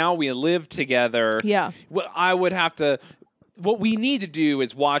ideas. Now we live together. Yeah. I would have to what we need to do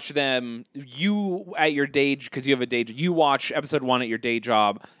is watch them. You at your day, because you have a day. You watch episode 1 at your day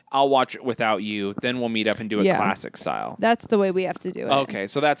job. I'll watch it without you. Then we'll meet up and do a classic style. That's the way we have to do it. Okay,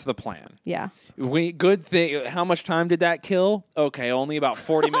 so that's the plan. Yeah. Good thing. How much time did that kill? Okay, only about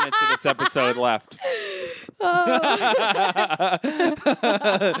 40 minutes of this episode left.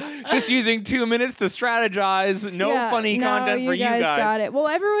 Just using 2 minutes to strategize. No funny content for you guys. Got it. Well,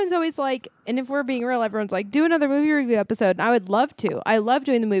 everyone's always like, and if we're being real, everyone's like, do another movie review episode. And I would love to. I love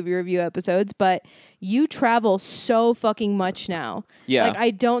doing the movie review episodes, but you travel so fucking much now. Yeah. Like,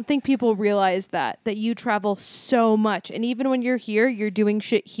 I don't think people realize that you travel so much. And even when you're here, you're doing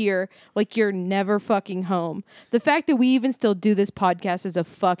shit here like you're never fucking home. The fact that we even still do this podcast is a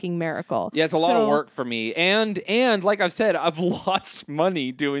fucking miracle. Yeah, it's a lot of work for me. And like I've said, I've lost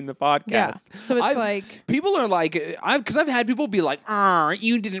money doing the podcast. Yeah. So it's like... People are like... Because I've had people be like,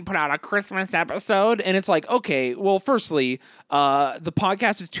 you didn't put out a Christmas episode. And it's like, okay, well, firstly, the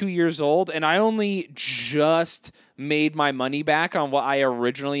podcast is 2 years old, and I only just made my money back on what I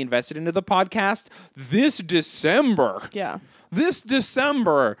originally invested into the podcast this December. Yeah. This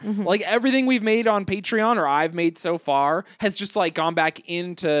December, like everything we've made on Patreon or I've made so far has just like gone back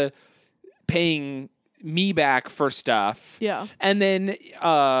into paying me back for stuff. Yeah. And then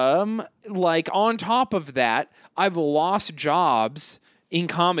like on top of that, I've lost jobs in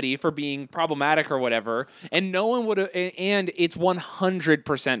comedy for being problematic or whatever, and no one would have, and it's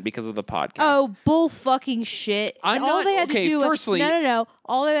 100% because of the podcast. Oh, bull fucking shit. All they had to do firstly, no.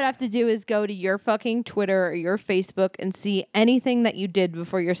 All they would have to do is go to your fucking Twitter or your Facebook and see anything that you did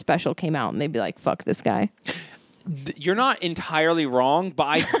before your special came out, and they'd be like, fuck this guy. You're not entirely wrong, but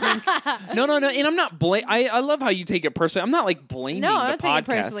I think no, and I'm not I love how you take it personally. I'm not like blaming I'm the not taking podcast. it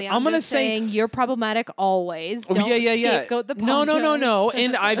personally. I'm gonna just say saying you're problematic always. Don't yeah. scapegoat the podcast. No.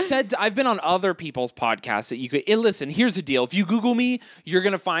 And I've been on other people's podcasts that you could listen. Here's the deal: if you Google me, you're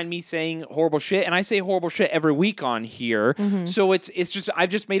gonna find me saying horrible shit, and I say horrible shit every week on here. So it's just I've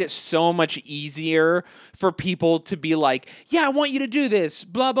just made it so much easier for people to be like, yeah, I want you to do this,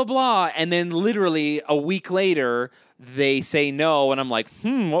 blah blah blah, and then literally a week later they say no, and I'm like,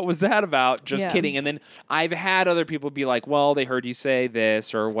 what was that about? Just kidding. And then I've had other people be like, well, they heard you say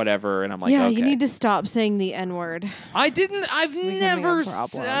this or whatever, and I'm like, okay. You need to stop saying the N-word. I've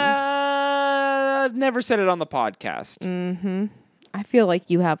never said it on the podcast. I feel like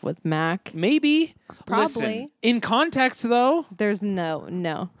you have with Mac. Maybe. Probably. Listen, in context, though. There's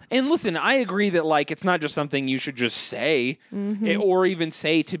no. And listen, I agree that like it's not just something you should just say or even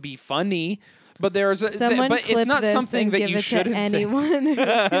say to be funny. But there's but it's not something that you shouldn't say. Anyone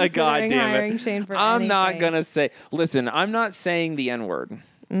God damn hiring it! Shane for I'm not anything. gonna say. Listen, I'm not saying the N-word.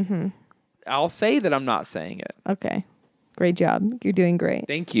 I'll say that I'm not saying it. Okay, great job. You're doing great.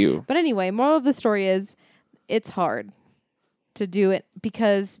 Thank you. But anyway, moral of the story is, it's hard to do it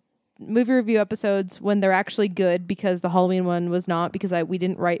because movie review episodes, when they're actually good, because the Halloween one was not, because we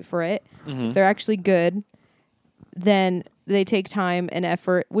didn't write for it. If they're actually good, then they take time and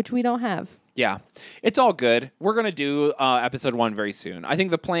effort, which we don't have. Yeah, it's all good. We're going to do episode 1 very soon. I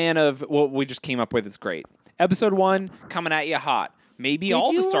think the plan of what we just came up with is great. Episode 1 coming at you hot. Maybe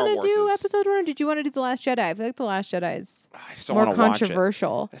all the Star Wars. Did you want to do episode 1 or did you want to do The Last Jedi? I feel like The Last Jedi is more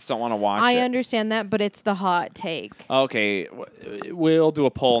controversial. I just don't want to watch it. I understand that, but it's the hot take. Okay, we'll do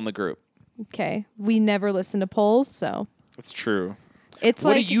a poll in the group. Okay. We never listen to polls, so. That's true. It's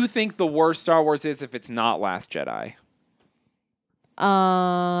what like, do you think the worst Star Wars is if it's not Last Jedi?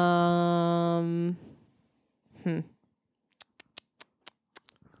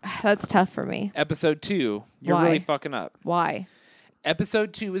 That's tough for me. Episode 2. You're Why? really fucking up. Why?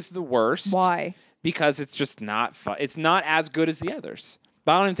 Episode 2 is the worst. Why? Because it's just not fun. It's not as good as the others.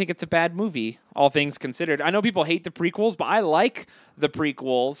 But I don't even think it's a bad movie, all things considered. I know people hate the prequels, but I like the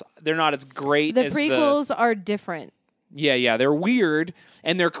prequels. They're not as great as the prequels are different. Yeah. They're weird,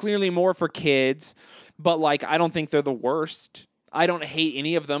 and they're clearly more for kids. But, like, I don't think they're the worst. I don't hate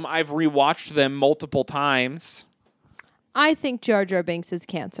any of them. I've rewatched them multiple times. I think Jar Jar Binks is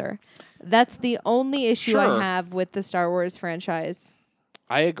cancer. That's the only issue I have with the Star Wars franchise.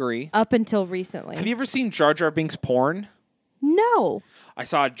 I agree. Up until recently. Have you ever seen Jar Jar Binks porn? No. I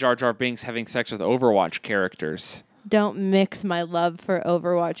saw Jar Jar Binks having sex with Overwatch characters. Don't mix my love for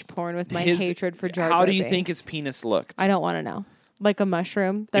Overwatch porn with my hatred for Jar Jar Binks. How do you think his penis looked? I don't want to know. Like a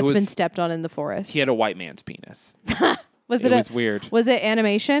mushroom that's been stepped on in the forest. He had a white man's penis. Was it was weird. Was it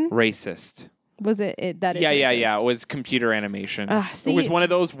animation? Racist. Was it that is Yeah. racist? It was computer animation. See, it was one of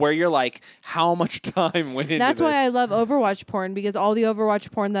those where you're like, how much time went into That's this? why I love Overwatch porn, because all the Overwatch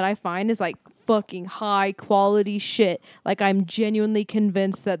porn that I find is like fucking high quality shit. Like, I'm genuinely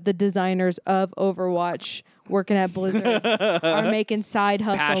convinced that the designers of Overwatch working at Blizzard are making side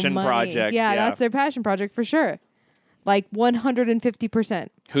hustle Passion money. projects, Yeah, yeah. that's their passion project for sure. Like 150%.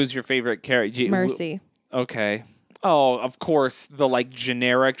 Who's your favorite character? Mercy. Okay. Oh, of course, the like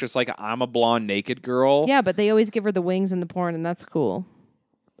generic, just like I'm a blonde naked girl. Yeah, but they always give her the wings in the porn, and that's cool.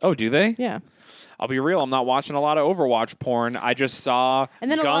 Oh, do they? Yeah. I'll be real. I'm not watching a lot of Overwatch porn. I just saw And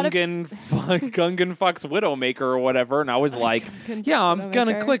then a lot of- Gungan fucks Widowmaker or whatever, and I was like, Gungan yeah, fucks I'm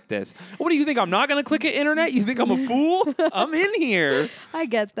gonna Widowmaker. click this. What do you think? I'm not gonna click it, internet? You think I'm a fool? I'm in here. I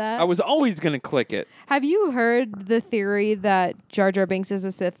get that. I was always gonna click it. Have you heard the theory that Jar Jar Binks is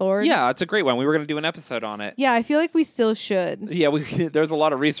a Sith Lord? Yeah, it's a great one. We were gonna do an episode on it. Yeah, I feel like we still should. Yeah, there's a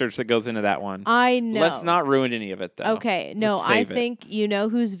lot of research that goes into that one. I know. Let's not ruin any of it, though. Okay, no, Let's I save it. think you know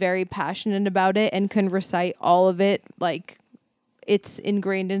who's very passionate about it and can recite all of it like it's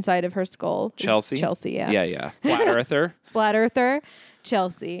ingrained inside of her skull. It's Chelsea? Chelsea, yeah. Yeah. Flat Earther. Flat Earther,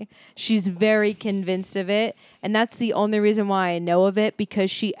 Chelsea. She's very convinced of it, and that's the only reason why I know of it, because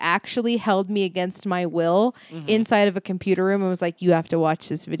she actually held me against my will inside of a computer room and was like, "You have to watch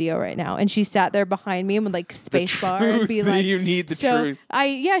this video right now." And she sat there behind me and would like space bar and be like, You need the so truth.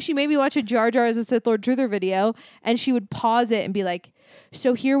 she made me watch a Jar Jar as a Sith Lord Truther video, and she would pause it and be like,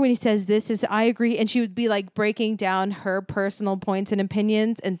 so here when he says this is I agree, and she would be like breaking down her personal points and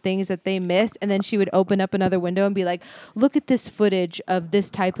opinions and things that they missed, and then she would open up another window and be like, look at this footage of this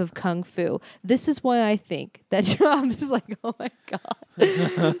type of kung fu. This is why I think that I'm just like, oh my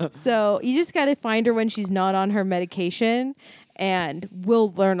god. So you just got to find her when she's not on her medication, and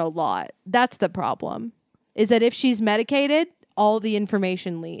we'll learn a lot. That's the problem, is that if she's medicated, all the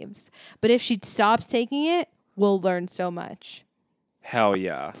information leaves, but if she stops taking it, we'll learn so much. Hell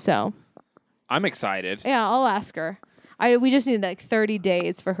yeah. So, I'm excited. yeah, I'll ask her. We just need like 30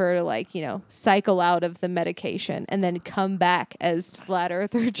 days for her to like, cycle out of the medication and then come back as Flat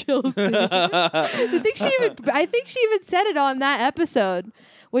Earther Chelsea. I think she even said it on that episode,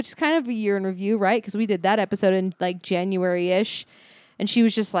 which is kind of a year in review, right? Because we did that episode in like January-ish. And she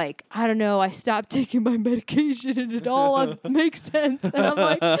was just like, I don't know, I stopped taking my medication and it all makes sense. And I'm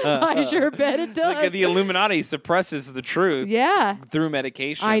like, I sure bet it does. Like the Illuminati suppresses the truth Yeah, through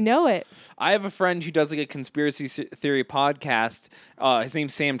medication. I know it. I have a friend who does like a conspiracy theory podcast. His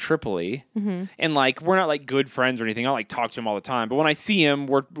name's Sam Tripoli, and like we're not like good friends or anything. I don't like talk to him all the time, but when I see him,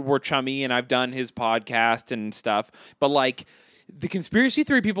 we're chummy, and I've done his podcast and stuff. But like, the conspiracy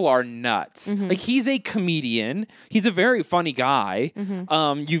theory people are nuts. Like, he's a comedian. He's a very funny guy.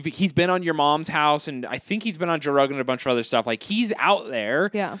 He's been on Your Mom's House, and I think he's been on Joe Rogan and a bunch of other stuff. Like, he's out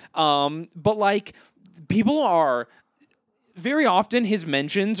there. Yeah. But like, people are very often his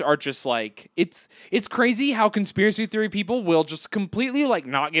mentions are just like, it's crazy how conspiracy theory people will just completely like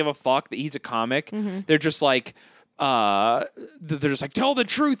not give a fuck that he's a comic. They're just like, they're just like, tell the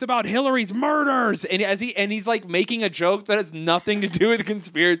truth about Hillary's murders, and he's like making a joke that has nothing to do with the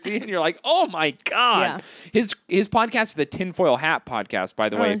conspiracy, and you're like, oh my god. His podcast is the Tinfoil Hat podcast, by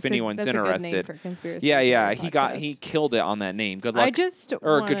the way, if anyone's that's interested. a good name for conspiracy Yeah, podcast. he killed it on that name. Good luck.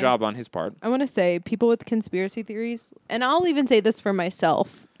 Good job on his part. I want to say people with conspiracy theories, and I'll even say this for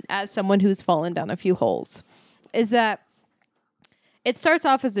myself as someone who's fallen down a few holes, is that it starts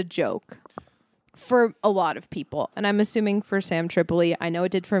off as a joke for a lot of people. And I'm assuming for Sam Tripoli, I know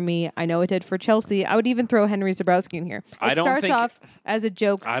it did for me. I know it did for Chelsea. I would even throw Henry Zabrowski in here. It starts off as a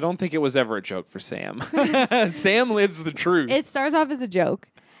joke. I don't think it was ever a joke for Sam. Sam lives the truth. It starts off as a joke.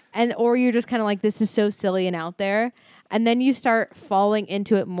 Or you're just kind of like, this is so silly and out there. And then you start falling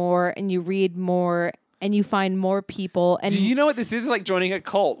into it more, and you read more, and you find more people. And do you know what this is? Like joining a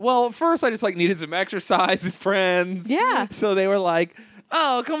cult. Well, at first I just like needed some exercise with friends. Yeah. So they were like,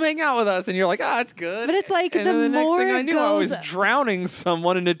 oh, come hang out with us. And you're like, it's good. But it's like, and the then next more thing I it knew, I was goes- drowning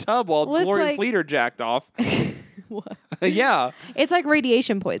someone in a tub while Well, it's Glorious like- Leader jacked off. What? Yeah. It's like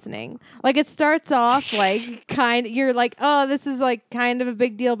radiation poisoning. Like, it starts off like you're like, oh, this is like kind of a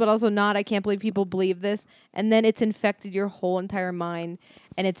big deal, but also not. I can't believe people believe this. And then it's infected your whole entire mind,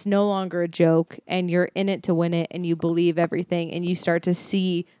 and it's no longer a joke, and you're in it to win it, and you believe everything, and you start to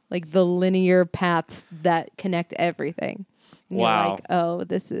see like the linear paths that connect everything. And Wow. You're like, oh,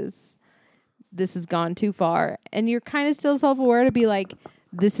 this has gone too far. And you're kind of still self-aware to be like,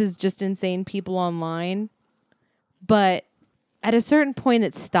 this is just insane people online. But at a certain point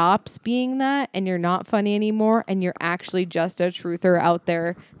it stops being that and you're not funny anymore and you're actually just a truther out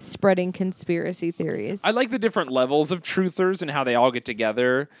there spreading conspiracy theories. I like the different levels of truthers and how they all get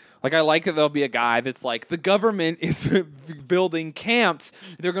together. Like, I like that there'll be a guy that's like, the government is building camps.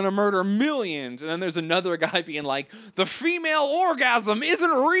 They're going to murder millions. And then there's another guy being like, the female orgasm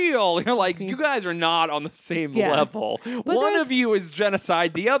isn't real. You're like, you guys are not on the same level. One of you is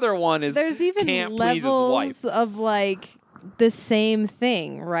genocide. The other one is there's even can't please his wife. levels of like the same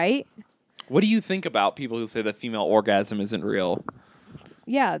thing, right? What do you think about people who say the female orgasm isn't real?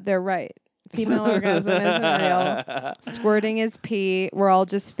 Yeah, they're right. Female orgasm isn't real. Squirting is pee. We're all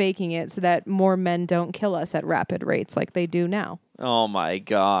just faking it so that more men don't kill us at rapid rates like they do now. Oh, my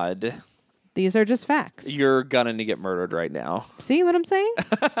God. These are just facts. You're gunning to get murdered right now. See what I'm saying?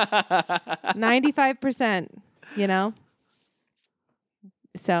 95%, you know?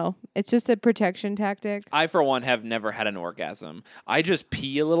 So it's just a protection tactic. I, for one, have never had an orgasm. I just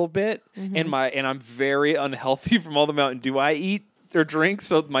pee a little bit, and I'm very unhealthy from all the Mountain Dew I eat or drink,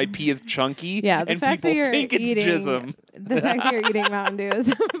 so my pee is chunky. Yeah, the and fact people that you're think eating, it's jism. The fact that you're eating Mountain Dew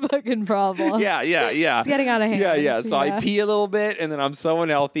is a fucking problem. Yeah. It's getting out of hand. Yeah. So I pee a little bit, and then I'm so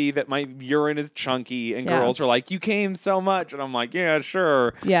unhealthy that my urine is chunky, and girls are like, "You came so much," and I'm like, "Yeah,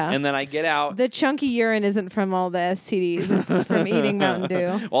 sure." Yeah. And then I get out. The chunky urine isn't from all the STDs. It's from eating Mountain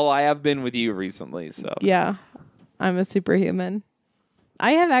Dew. Well, I have been with you recently, so. Yeah. I'm a superhuman.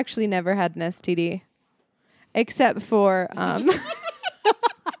 I have actually never had an STD. Except for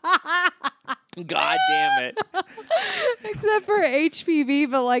God damn it. except for HPV,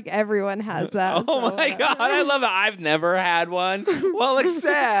 but like everyone has that. Oh so my God, I love it. I've never had one. Well,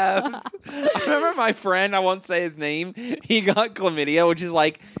 except I remember my friend, I won't say his name, he got chlamydia, which is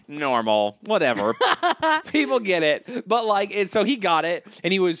like normal, whatever. People get it. But like, so he got it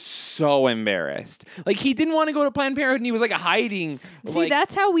and he was so embarrassed. Like, he didn't want to go to Planned Parenthood and he was like hiding. See,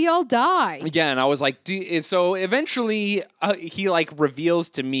 that's how we all die. Yeah, and I was like, so eventually he like reveals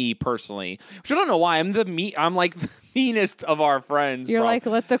to me personally, which I don't know why. I'm like the meanest of our friends. You're like,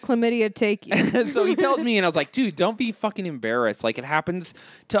 let the chlamydia take you. So he tells me, and I was like, dude, don't be fucking embarrassed. Like, it happens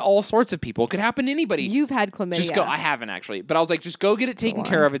to all sorts of people. It could happen to anybody. You've had chlamydia. Just go. I haven't actually, but I was like, just go get it taken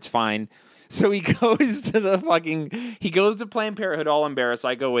care of. It's fine. So he goes to Planned Parenthood all embarrassed.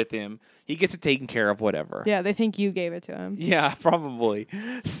 I go with him. He gets it taken care of, whatever. Yeah, they think you gave it to him. Yeah, probably.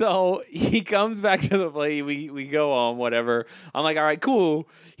 So he comes back to the place. We go home, whatever. I'm like, all right, cool.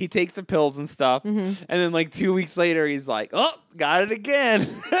 He takes the pills and stuff. And then like 2 weeks later, he's like, oh, got it again.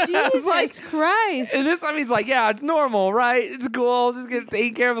 Jesus Christ. And this time he's like, yeah, it's normal, right? It's cool. Just get it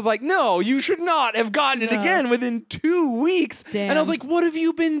taken care of. I was like, no, you should not have gotten it again within 2 weeks. Damn. And I was like, what have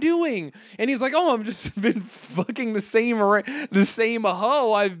you been doing? And he's like, oh, I've just been fucking the same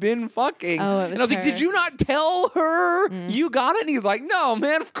hoe I've been fucking. Oh, it was and I was like, her. did you not tell her you got it? And he's like, no,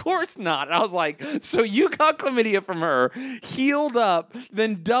 man, of course not. And I was like, so you got chlamydia from her, healed up,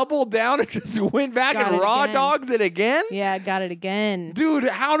 then doubled down and just went back Got and it raw again. dogs it again? Yeah, got it again. Dude,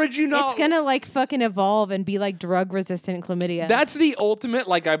 how did you know? It's gonna like fucking evolve and be like drug resistant chlamydia. That's the ultimate,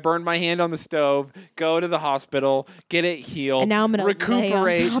 like, I burned my hand on the stove, go to the hospital, get it healed, And now I'm gonna lay on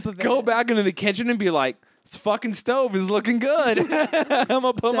recuperate, top of it. go back into the kitchen and be like, this fucking stove is looking good. I'm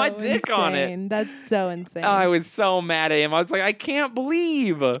gonna put my dick on it. insane. That's so insane. I was so mad at him. I was like, I can't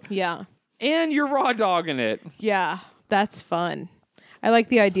believe. Yeah. And you're raw dogging it. Yeah. That's fun. I like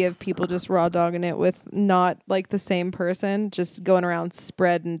the idea of people just raw dogging it with not like the same person, just going around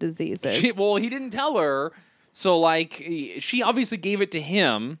spreading diseases. He didn't tell her. So, like, she obviously gave it to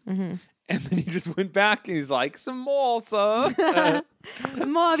him. And then he just went back and he's like, some more, sir.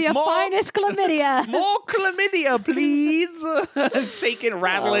 More of your More- finest chlamydia. More chlamydia, please. Shaking,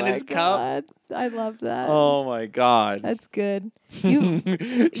 rattling his cup. God. I love that. Oh, my God. That's good. You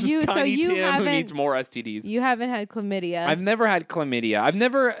Just so Tiny you Tim who haven't needs more STDs. you haven't had chlamydia. I've never had chlamydia. I'm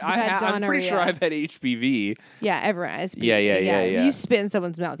pretty sure gonorrhea. I've had HPV. Yeah, everyone has. Yeah. You spit in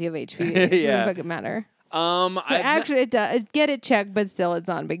someone's mouth, you have HPV. It Yeah. doesn't fucking matter. But But actually, it does. Get it checked, but still, it's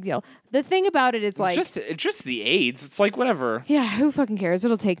not a big deal. The thing about it is like, it's just the AIDS. It's like whatever. yeah, who fucking cares?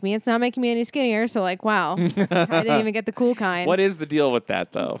 It'll take me. It's not making me any skinnier. So like, wow, I didn't even get the cool kind. What is the deal with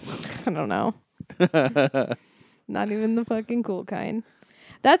that though? I don't know. Not even the fucking cool kind.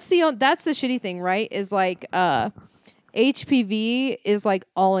 That's the shitty thing, right? Is like HPV is like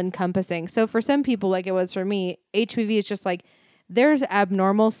all encompassing. So for some people, like it was for me, HPV is just like there's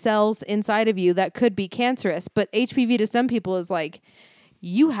abnormal cells inside of you that could be cancerous, but HPV to some people is like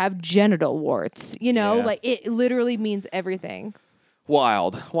you have genital warts. You know, Yeah. like it literally means everything.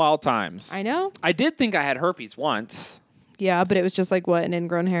 Wild times. I know. I did think I had herpes once. Yeah, but it was just like what, an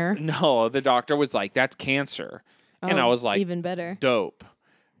ingrown hair. No, the doctor was like, "That's cancer," And I was like, even better. dope.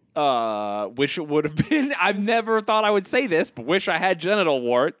 Wish it would have been, I've never thought I would say this, but wish I had genital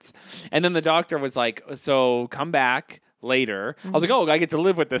warts. And then the doctor was like, so come back later. I was like, oh, I get to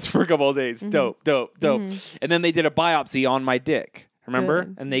live with this for a couple of days. Dope. And then they did a biopsy on my dick. Remember?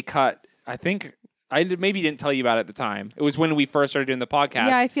 Good. And they cut, I think, I maybe didn't tell you about it at the time. It was when we first started doing the podcast.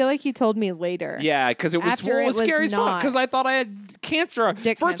 Yeah, I feel like you told me later. Yeah, because it was, After it was scary as fuck. not. Because I thought I had cancer.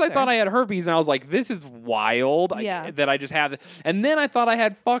 Dick First, I cancer. thought I had herpes, and I was like, "This is wild." Yeah. That I just had. And then I thought I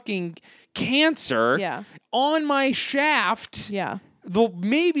had fucking cancer. Yeah. On my shaft. Yeah.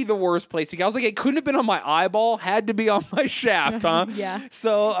 Maybe the worst place to go. I was like, it couldn't have been on my eyeball. Had to be on my shaft, huh? Yeah.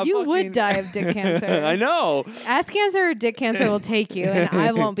 So You would die of dick cancer. I know. Ass cancer or dick cancer will take you, and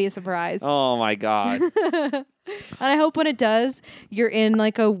I won't be surprised. Oh my god. And I hope when it does, you're in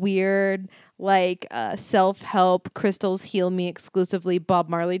like a weird, like self-help, crystals heal me exclusively Bob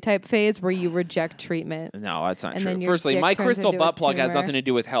Marley type phase where you reject treatment. No, that's not And true. then your Firstly, dick my turns crystal into a butt plug has tumor. nothing to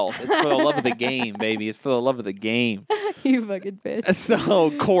do with health. It's for the love of the game, baby. It's for the love of the game. You fucking bitch.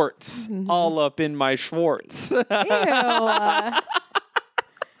 So quartz all up in my Schwartz. Ew.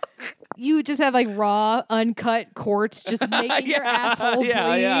 You just have like raw, uncut quartz just making your asshole bleed.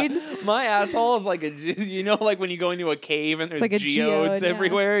 Yeah. My asshole is like like when you go into a cave and there's like a geodes geode, yeah.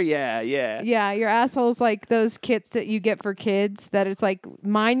 everywhere. Yeah. Yeah, your asshole's like those kits that you get for kids that it's like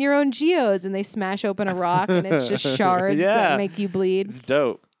mine your own geodes and they smash open a rock and it's just shards Yeah. that make you bleed. It's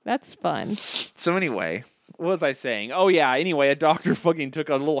dope. That's fun. So anyway, what was I saying? Oh yeah, anyway, a doctor fucking took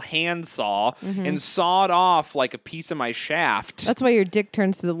a little handsaw and sawed off like a piece of my shaft. That's why your dick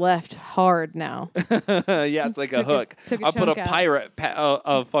turns to the left hard now. Yeah, it's like a hook. took a I put a chunk out. pirate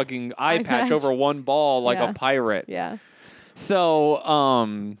a fucking eye Eye patch patch. over one ball like Yeah. a pirate. Yeah.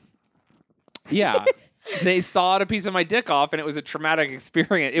 So, yeah. They sawed a piece of my dick off, and it was a traumatic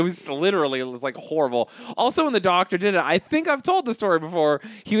experience. It was like horrible. Also, when the doctor did it, I think I've told the story before.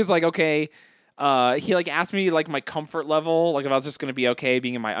 He was like, okay. He like asked me like my comfort level, like if I was just gonna be okay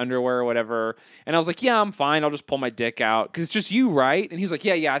being in my underwear or whatever, and I was like, yeah, I'm fine. I'll just pull my dick out because it's just you, right? And he's like,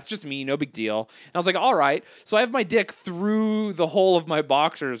 yeah, it's just me, no big deal. And I was like, all right. So I have my dick through the hole of my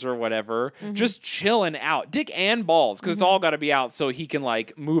boxers or whatever, just chilling out, dick and balls, because it's all got to be out so he can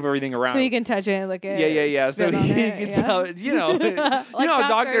like move everything around. So you can touch it like a Yeah. So spit on he it, can yeah. tell, you know how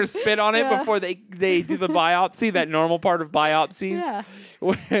doctors spit on it Yeah. before they do the biopsy, that normal part of biopsies. Yeah.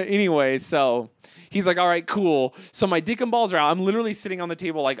 Anyway, so he's like, all right, cool. So my dick and balls are out. I'm literally sitting on the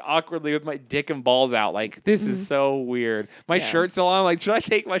table like awkwardly with my dick and balls out. Like, this is so weird. My shirt's still on. Like, should I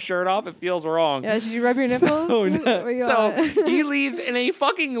take my shirt off? It feels wrong. Yeah, should you rub your nipples? So he leaves, and a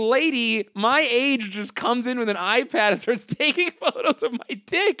fucking lady my age just comes in with an iPad and starts taking photos of my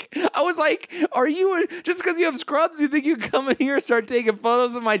dick. I was like, are you, just because you have scrubs, you think you come in here and start taking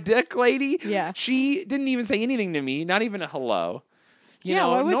photos of my dick, lady? Yeah. She didn't even say anything to me, not even a hello. You Yeah, know,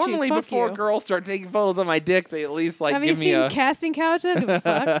 why would she? normally Fuck before you. girls start taking photos of my dick, they at least like Have you give me seen a Casting Couch? I don't give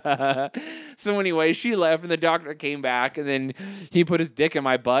a fuck. So anyway, she left, and the doctor came back, and then he put his dick in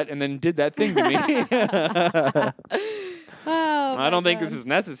my butt, and then did that thing to me. Oh, I don't think this God. is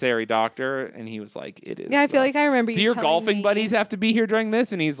necessary, doctor. And he was like, it is. Yeah, I feel like I remember you. Do your telling golfing me buddies have to be here during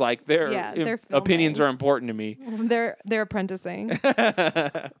this? And he's like, Yeah, they're opinions filming. are important to me. They're apprenticing,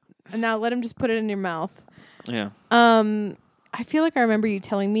 and now let him just put it in your mouth. Yeah. I feel like I remember you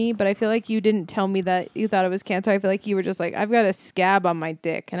telling me, but I feel like you didn't tell me that you thought it was cancer. I feel like you were just like, I've got a scab on my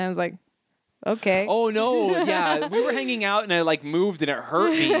dick, and I was like, okay. Oh no, yeah. We were hanging out and I like moved and it hurt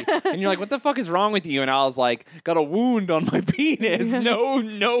me. And you're like, what the fuck is wrong with you? And I was like, got a wound on my penis. No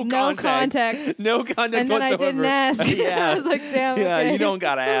No context. No context And then I whatsoever. didn't ask. Yeah. I was like, damn. Yeah, okay. you don't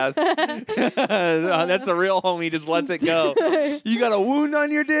gotta ask. That's a real homie, just lets it go. You got a wound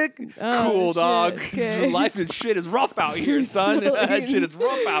on your dick? Oh, cool, shit. dog. Okay. Life and shit is rough out here, son. That shit is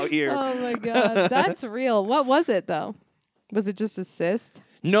rough out here. Oh my god, that's real. What was it though? Was it just a cyst?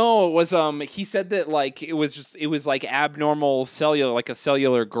 No, it was he said that like it was like abnormal cellular, like a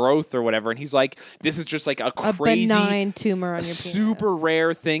cellular growth or whatever, and he's like, this is just like a crazy benign tumor on your penis. super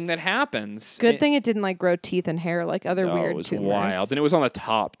rare thing that happens. Good thing it didn't like grow teeth and hair like other No, weird it was tumors. wild. And it was on the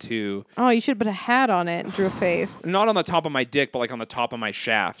top too. Oh, you should put a hat on it and drew a face. Not on the top of my dick, but like on the top of my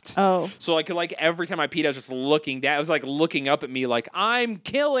shaft. Oh. So like every time I peed, I was just looking down. I was like looking up at me like, I'm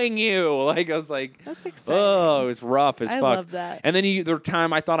killing you. Like I was like, That's exciting. oh, it was rough as I fuck. love that. And then the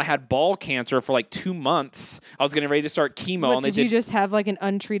time I thought I had ball cancer for like 2 months. I was getting ready to start chemo. What, and they did you just have like an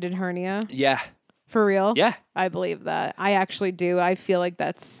untreated hernia? Yeah. For real? Yeah. I believe that. I actually do. I feel like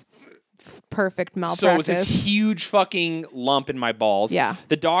that's perfect So it was malpractice. this huge fucking lump in my balls. Yeah.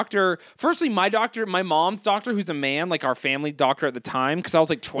 The doctor, firstly, my mom's doctor, who's a man, like our family doctor at the time, because I was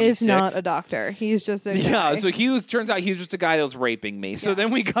like 26. Is not a doctor. He's just a Yeah, guy. so turns out he was just a guy that was raping me. So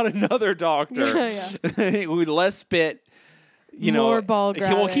then we got another doctor with less spit. More ball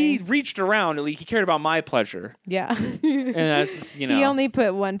Well, he grabbing. reached around. He cared about my pleasure. Yeah. And that's, He only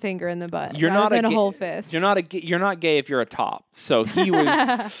put one finger in the butt. You're rather not a than a gay- whole fist. You're not gay if you're a top. So he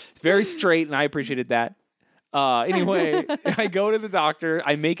was very straight, and I appreciated that. Anyway, I go to the doctor.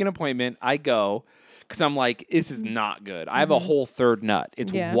 I make an appointment. I go because I'm like, this is not good. I have a whole third nut.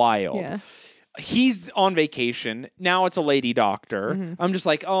 It's wild. Yeah. He's on vacation. Now it's a lady doctor. Mm-hmm. I'm just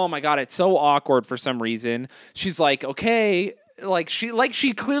like, oh my God, it's so awkward for some reason. She's like, okay.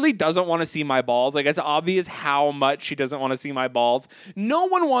 She clearly doesn't want to see my balls. Like, it's obvious how much she doesn't want to see my balls. No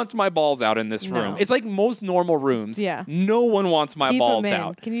one wants my balls out in this room. No. It's like most normal rooms. Yeah. No one wants my Keep balls 'em in.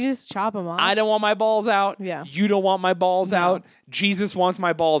 out. Can you just chop them off? I don't want my balls out. Yeah. You don't want my balls No. out. Jesus wants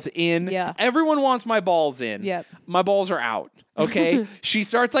my balls in. Yeah. Everyone wants my balls in. Yep. My balls are out. Okay. She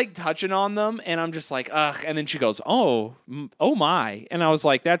starts like touching on them, and I'm just like, ugh. And then she goes, oh my. And I was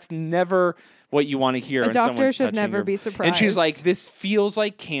like, that's never what you want to hear. A when doctor someone's should touching never your- be And she's surprised. like, this feels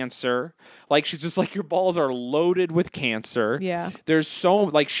like cancer. Like, she's just like, your balls are loaded with cancer. Yeah. There's so,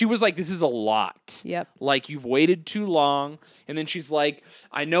 like, she was like, this is a lot. Yep. Like, you've waited too long. And then she's like,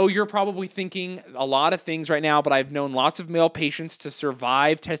 I know you're probably thinking a lot of things right now, but I've known lots of male patients to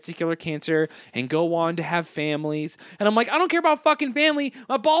survive testicular cancer and go on to have families. And I'm like, I don't care about fucking family.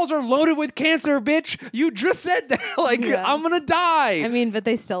 My balls are loaded with cancer, bitch. You just said that. Like, Yeah. I'm going to die. I mean, but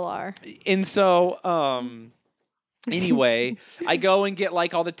they still are. And so, anyway, I go and get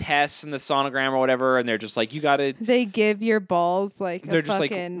like all the tests and the sonogram or whatever, and they're just like, you gotta. They give your balls like They're a just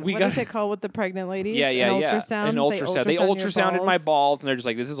like, fucking, we what got- is it called with the pregnant ladies? Yeah. An ultrasound. An ultrasound. They your ultrasounded my balls, and they're just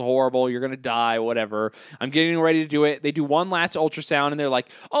like, this is horrible. You're gonna die. Whatever. I'm getting ready to do it. They do one last ultrasound, and they're like,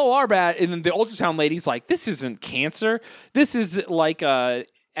 oh, our bad. And then the ultrasound lady's like, this isn't cancer. This is like a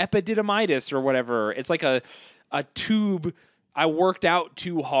epididymitis or whatever. It's like a tube. I worked out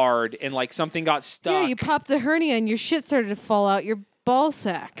too hard, and like something got stuck. Yeah, you popped a hernia and your shit started to fall out your ball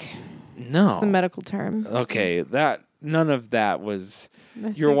sack. No. It's the medical term. Okay, none of that was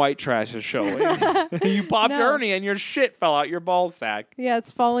That's your like- white trash is showing. You popped a No. hernia and your shit fell out your ball sack. Yeah,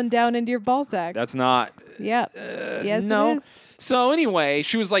 it's falling down into your ball sack. That's not. Yep. Yes, no. it is. So anyway,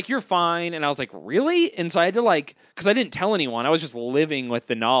 she was like, "You're fine," and I was like, "Really?" And so I had to like, because I didn't tell anyone. I was just living with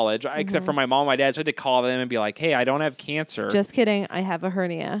the knowledge, except for my mom, and my dad. So I had to call them and be like, "Hey, I don't have cancer." Just kidding. I have a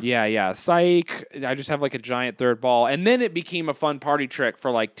hernia. Yeah, psych. I just have like a giant third ball, and then it became a fun party trick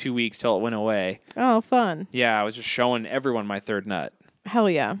for like 2 weeks till it went away. Oh, fun. Yeah, I was just showing everyone my third nut. Hell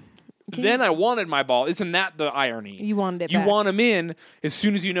yeah. Then I wanted my ball. Isn't that the irony? You wanted it You back. want them in as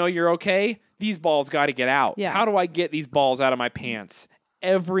soon as you know you're okay. These balls got to get out. Yeah. How do I get these balls out of my pants?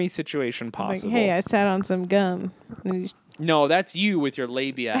 Every situation Like, possible. hey, I sat on some gum. No, that's you with your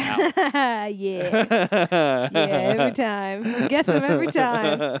labia out. Yeah. Every time. Guess them every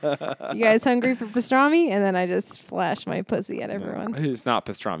time. You guys hungry for pastrami? And then I just flash my pussy at everyone. It's not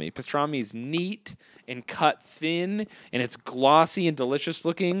pastrami. Pastrami is neat and cut thin, and it's glossy and delicious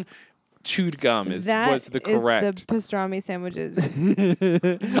looking. Chewed gum was the correct. Is the pastrami sandwiches.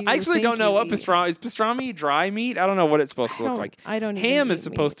 I actually don't know what pastrami is. Pastrami dry meat? I don't know what it's supposed to look like. I don't even Ham eat is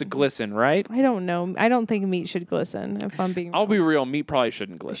supposed to meat. glisten, right? I don't know. I don't think meat should glisten. If I'm being, I'll be real. Meat probably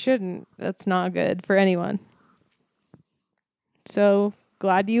shouldn't It glisten. shouldn't. That's not good for anyone. So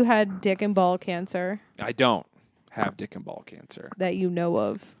glad you had dick and ball cancer I don't have dick and ball cancer that you know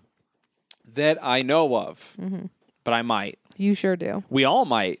of. that I know of, Mm-hmm. but I might. You sure do. We all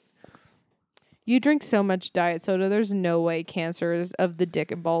might. You drink so much diet soda. There's no way cancer of the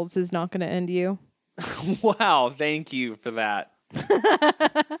dick and balls is not going to end you. Wow, thank you for that.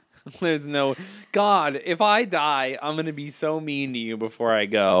 There's no God. If I die, I'm gonna be so mean to you before I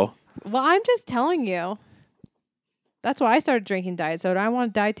go. Well, I'm just telling you. That's why I started drinking diet soda. I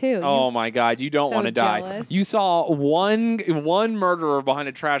want to die too. Oh my God, you don't So want to die. jealous. You saw one murderer behind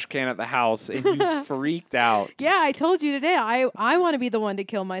a trash can at the house, and you freaked out. Yeah, I told you today. I want to be the one to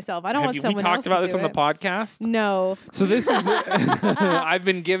kill myself. I don't want we someone talked else about to this do on the it. podcast? No. So this is I've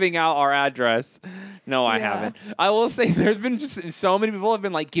been giving out our address. No, I Yeah. haven't. I will say there's been just so many people have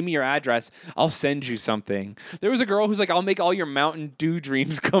been like, give me your address. I'll send you something. There was a girl who's like, I'll make all your Mountain Dew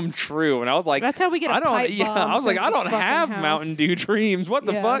dreams come true. And I was like, That's how we get a I don't pipe bomb I was like, sent I to the don't fucking have house. Mountain Dew dreams. What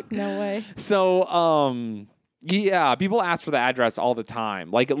the Yeah, fuck? No way. So Yeah, people ask for the address all the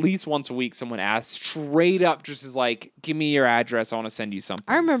time. Like at least once a week, someone asks straight up, just is like, "Give me your address. I want to send you something."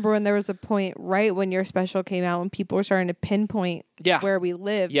 I remember when there was a point right when your special came out when people were starting to pinpoint where we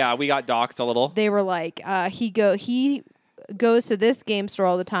lived. Yeah, we got doxxed a little. They were like, he goes to this game store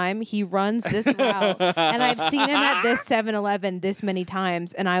all the time. He runs this route, and I've seen him at this 7-Eleven this many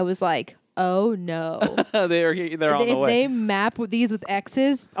times, and I was like, oh no, they're on the way. If they map these with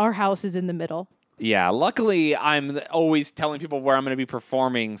X's, our house is in the middle. Yeah, luckily I'm always telling people where I'm going to be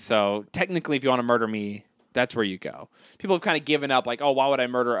performing, so technically if you want to murder me, that's where you go. People have kind of given up, like, oh, why would I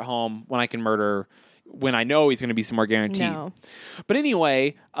murder at home when I can murder when I know he's going to be somewhere guaranteed? No. But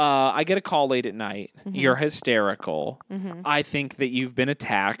anyway, I get a call late at night. Mm-hmm. You're hysterical. Mm-hmm. I think that you've been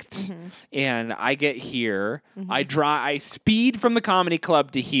attacked, Mm-hmm. and I get here. Mm-hmm. I speed from the comedy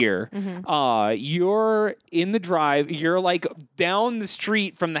club to here. Mm-hmm. You're in the drive. You're like down the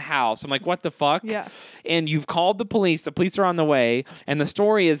street from the house. I'm like, what the fuck? Yeah. And you've called the police. The police are on the way. And the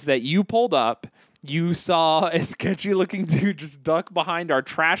story is that you pulled up. You saw a sketchy looking dude just duck behind our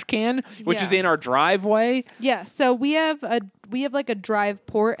trash can, which is in our driveway. Yeah, so we have like a drive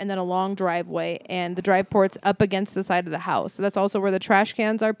port and then a long driveway, and the drive port's up against the side of the house. So that's also where the trash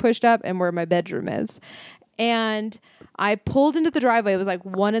cans are pushed up and where my bedroom is. And I pulled into the driveway. It was like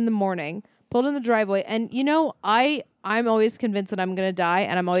 1 a.m. Pulled in the driveway, and I'm always convinced that I'm gonna die,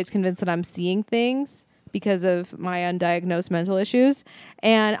 and I'm always convinced that I'm seeing things because of my undiagnosed mental issues.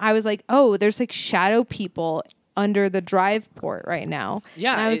 And I was like, oh, there's like shadow people under the drive port right now.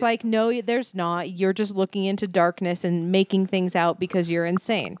 Yeah. And I was like, no, there's not. You're just looking into darkness and making things out because you're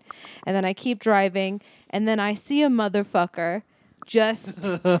insane. And then I keep driving, and then I see a motherfucker just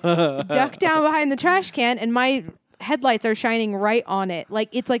duck down behind the trash can, and my headlights are shining right on it. Like,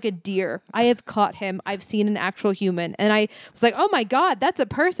 it's like a deer. I have caught him. I've seen an actual human. And I was like, oh my God, that's a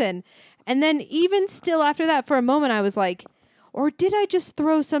person. And then even still after that, for a moment, I was like, or did I just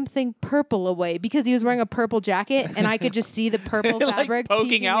throw something purple away? Because he was wearing a purple jacket and I could just see the purple like fabric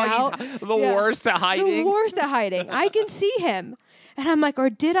poking out. He's the worst at hiding. The worst at hiding. I can see him. And I'm like, or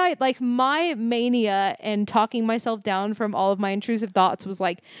did I, like, my mania and talking myself down from all of my intrusive thoughts was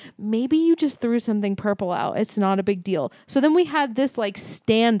like, maybe you just threw something purple out. It's not a big deal. So then we had this like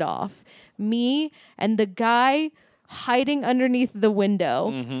standoff, me and the guy hiding underneath the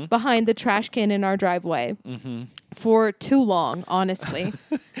window behind the trash can in our driveway for too long, honestly.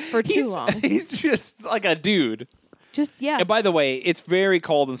 For too long. He's just like a dude. Just, yeah. And by the way, it's very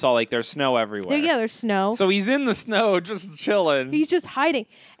cold in Salt Lake. There's snow everywhere. There's snow. So he's in the snow just chilling. He's just hiding.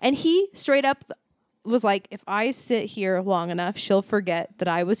 And he straight up was like, if I sit here long enough, she'll forget that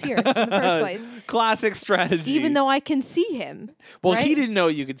I was here in the first place. Classic strategy. Even though I can see him. Well, right? he didn't know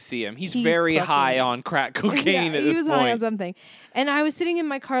you could see him. He's He very fucking- high on crack cocaine at this he was point. high on something. And I was sitting in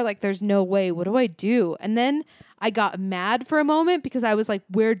my car like, there's no way. What do I do? And then I got mad for a moment because I was like,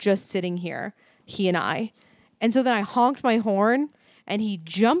 we're just sitting here, he and I. And so then I honked my horn and he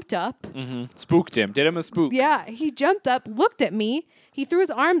jumped up. Spooked him. Did him a spook. Yeah, he jumped up, looked at me. He threw his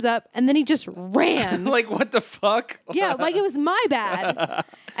arms up and then he just ran. Like, what the fuck? Yeah, like it was my bad.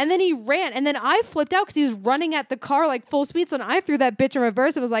 And then he ran. And then I flipped out because he was running at the car like full speed. So then I threw that bitch in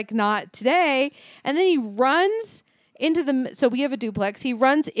reverse. It was like, not today. And then he runs into the... So we have a duplex. He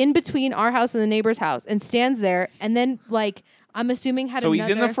runs in between our house and the neighbor's house and stands there. And then, like, I'm assuming had So he's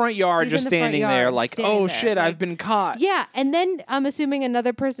in the front yard he's just in the front standing there yard, like, standing oh there, shit, like- I've been caught. Yeah, and then I'm assuming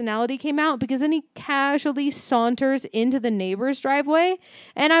another personality came out because then he casually saunters into the neighbor's driveway.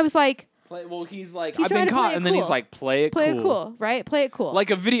 And I was like... Well, he's like, He's I've trying been to caught. play it And then he's cool. like, play it Play cool. it cool, right? Play it cool. Like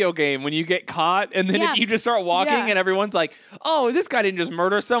a video game when you get caught and then Yeah. if you just start walking Yeah. and everyone's like, oh, this guy didn't just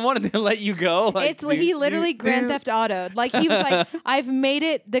murder someone and then let you go. Like, It's he literally Grand Theft Auto'd. Like, he was like, I've made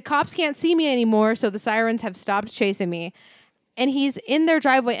it. The cops can't see me anymore, so the sirens have stopped chasing me. And he's in their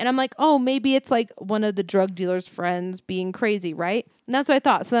driveway, and I'm like, oh, maybe it's like one of the drug dealer's friends being crazy, right? And that's what I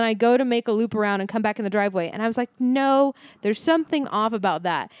thought. So then I go to make a loop around and come back in the driveway, and I was like, no, there's something off about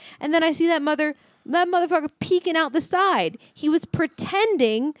that. And then I see that motherfucker peeking out the side. He was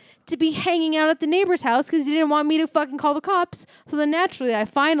pretending to be hanging out at the neighbor's house because he didn't want me to fucking call the cops. So then naturally, I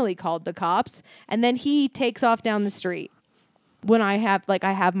finally called the cops, and then he takes off down the street. When I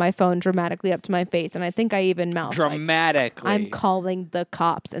have my phone dramatically up to my face, and I think I even mouthed dramatically. like, I'm calling the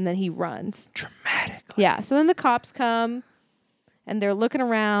cops, and then he runs. Dramatically. Yeah. So then the cops come, and they're looking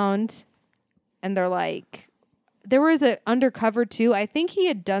around, and they're like, there was an undercover too. I think he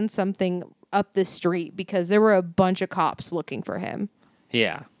had done something up the street because there were a bunch of cops looking for him.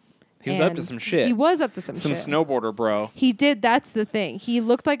 Yeah. He was up And to some shit. He was up to some shit. Snowboarder bro. He did. That's the thing. He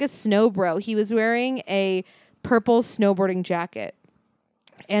looked like a snow bro. He was wearing a purple snowboarding jacket.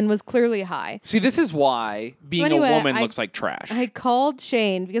 and was clearly high. See, this is why being anyway, a woman I- looks like trash. I called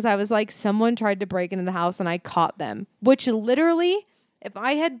Shane because I was like, someone tried to break into the house and I caught them. Which literally, if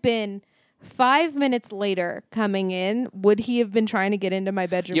I had been 5 minutes later coming in, would he have been trying to get into my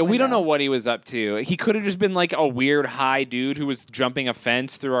bedroom Yeah, we don't window? know what he was up to. He could have just been like a weird high dude who was jumping a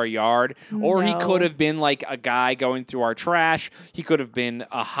fence through our yard, or he No. could have been like a guy going through our trash. He could have been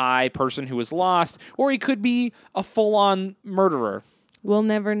a high person who was lost, or he could be a full-on murderer. We'll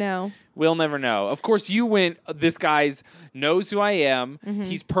never know. We'll never know. Of course, you went, this guy's knows who I am.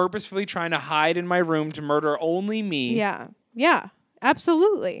 He's purposefully trying to hide in my room to murder only me. Yeah. Yeah.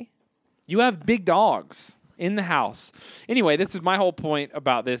 Absolutely. You have big dogs in the house. Anyway, this is my whole point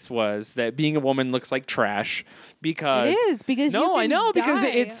about this was that being a woman looks like trash because It is because no, you I can know because die,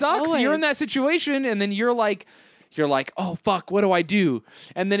 it sucks. You're in always. that situation and then you're like, oh fuck, what do I do?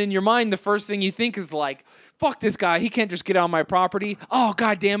 And then in your mind, the first thing you think is like, fuck this guy. He can't just get on my property. Oh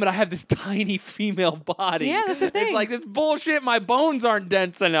god damn it! I have this tiny female body. Yeah, that's the It's thing. like this bullshit. My bones aren't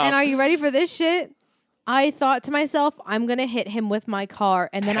dense enough. And are you ready for this shit? I thought to myself, I'm gonna hit him with my car,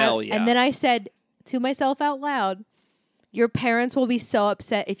 and then Hell yeah. and then I said to myself out loud, "Your parents will be so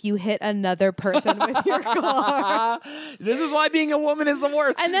upset if you hit another person with your car." This is why being a woman is the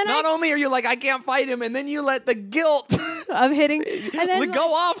worst. And then not only are you like, I can't fight him, and then you let the guilt Of hitting, and then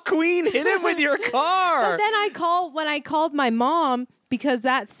go off, queen. Hit him with your car. But then when I called my mom because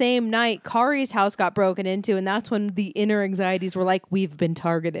that same night Kari's house got broken into, and that's when the inner anxieties were like, we've been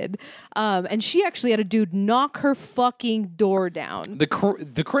targeted. And she actually had a dude knock her fucking door down.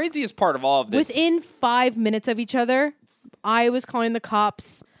 The craziest part of all of this. Within 5 minutes of each other, I was calling the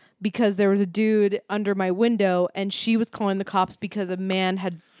cops because there was a dude under my window, and she was calling the cops because a man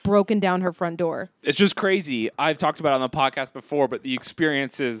had broken down her front door. It's just crazy. I've talked about it on the podcast before, but the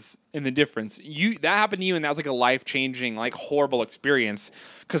experiences and the difference. That happened to you, and that was like a life-changing, like horrible experience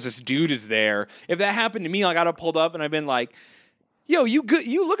because this dude is there. If that happened to me, like I'd have pulled up and I'd been like, yo, you good?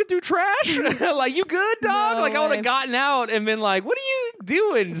 You looking through trash? Like, you good, dog? No like, I would way. have gotten out and been like, what are you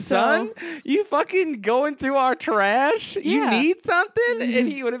doing, son? You fucking going through our trash? You Yeah. need something? And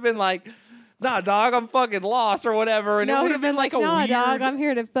he would have been like, nah, dog, I'm fucking lost or whatever. And it No, would he'd have been like a nah, weird... dog, I'm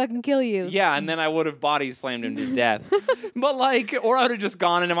here to fucking kill you. Yeah, and then I would have body slammed him to death. But like, or I would have just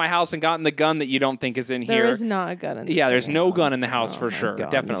gone into my house and gotten the gun that you don't think is in There here. is not a gun in this Yeah, there's fucking no house. gun in the house Oh for my sure. God,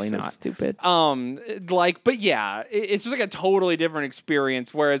 Definitely you're so not. stupid. Like, but yeah, it's just like a totally different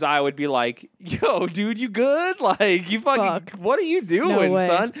experience. Whereas I would be like, yo, dude, you good? Like, you fucking, Fuck. what are you doing, way.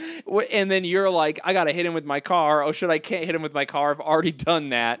 son? And then you're like, I gotta hit him with my car. Oh shit, I can't hit him with my car. I've already done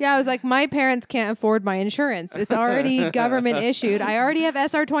that. Yeah, I was like, my parents can't afford my insurance. It's already government issued. I already have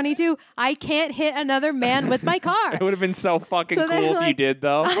SR22. I can't hit another man with my car. It would have been so fucking So then, cool if you like, did,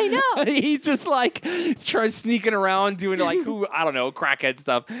 though. I know. He's just like trying sneaking around doing like I don't know, crackhead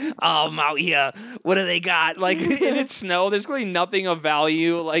stuff. Oh, I'm out here. What do they got? Like, and it's snow. There's clearly nothing of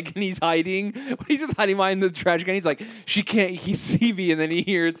value. Like, and he's hiding. He's just hiding behind the trash can. He's like, she can't. He see me, and then he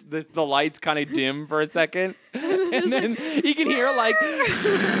hears the lights kind of dim for a second, and then he can hear like.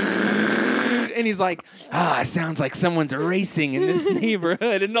 And he's like, it sounds like someone's racing in this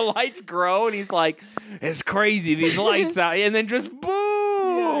neighborhood. And the lights grow, and he's like, it's crazy, these lights out. And then just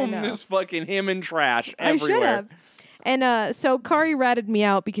boom, know. there's fucking him and trash I everywhere. should have. And so Kari ratted me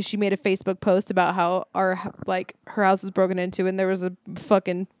out because she made a Facebook post about how her house is broken into, and there was a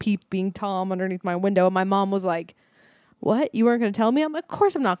fucking peeping Tom underneath my window. And my mom was like, "What? You weren't going to tell me?" I'm like, "Of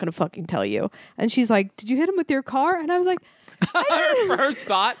course I'm not going to fucking tell you." And she's like, "Did you hit him with your car?" And I was like, Her first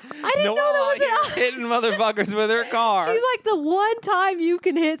thought, I didn't know that was out here hitting motherfuckers with her car. She's like, the one time you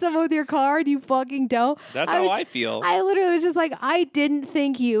can hit someone with your car and you fucking don't. That's how I feel. I literally was just like, I didn't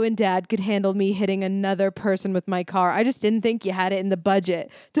think you and Dad could handle me hitting another person with my car. I just didn't think you had it in the budget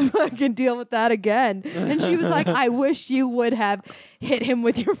to fucking deal with that again. And she was like, I wish you would have hit him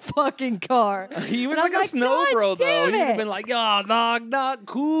with your fucking car. He was And like I'm a snow "God bro, though. damn He would have it." been like, oh, dog, not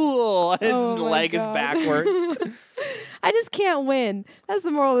cool. His Oh my leg is God. backwards. I just can't win. That's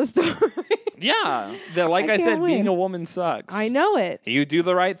the moral of the story. Yeah. Like I I said, can't being win. a woman sucks. I know it. You do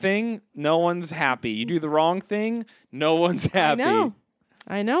the right thing, no one's happy. You do the wrong thing, no one's happy.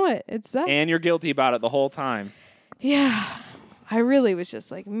 I know it. It sucks. And you're guilty about it the whole time. Yeah. I really was just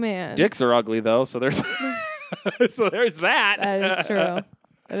like, man. Dicks are ugly, though, so there's so there's that. That is true.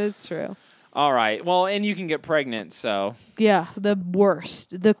 That is true. All right. Well, and you can get pregnant, so. Yeah, the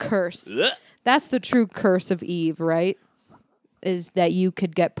worst, the curse. Ugh. That's the true curse of Eve, right? Is that you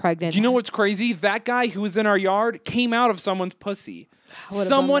could get pregnant. Do you know what's crazy? That guy who was in our yard came out of someone's pussy. What a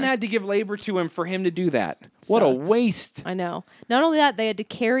Someone bummer. had to give labor to him for him to do that. What a Sucks. waste. I know. Not only that, they had to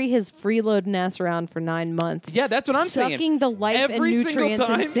carry his freeloading ass around for 9 months. Yeah, that's what I'm saying. Sucking the life and nutrients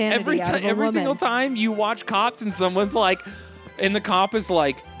and sanity out of a every woman. single time you watch Cops and someone's like, and the cop is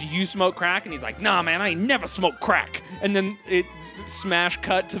like, do you smoke crack? And he's like, nah, man, I ain't never smoked crack. And then it smash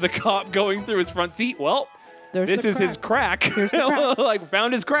cut to the cop going through his front seat. Well, There's this the is his crack. Here's the crack. Like,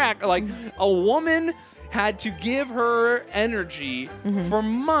 found his crack. Like, a woman had to give her energy Mm-hmm. for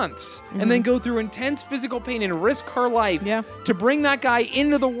months and then go through intense physical pain and risk her life Yeah. to bring that guy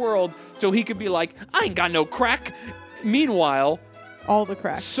into the world so he could be like, I ain't got no crack. Meanwhile, All the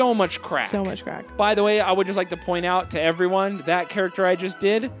crack. so much crack. So much crack. By the way, I would just like to point out to everyone that character I just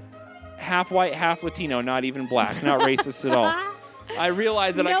did, half white, half Latino, not even black, not racist at all. I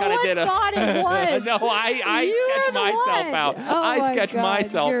realized that I No kind of one did a. thought it was. No, I You sketched were the myself one. out. Oh I my sketched God,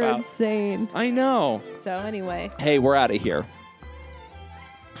 myself you're out. insane. I know. So anyway, Hey, we're out of here.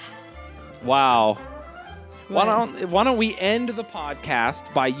 Wow. Why don't we end the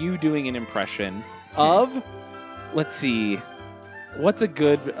podcast by you doing an impression of, let's see, what's a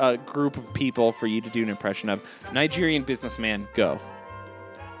good group of people for you to do an impression of? Nigerian businessman, go.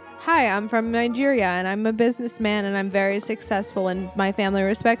 hi, I'm from Nigeria and I'm a businessman and I'm very successful and my family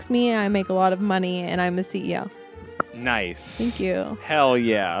respects me and I make a lot of money and I'm a CEO. Nice. Thank you. Hell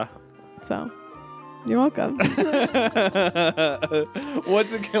yeah. So, you're welcome.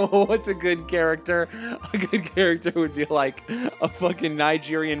 What's a good character? A good character would be like a fucking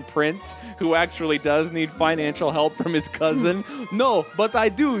Nigerian prince who actually does need financial help from his cousin. No, but I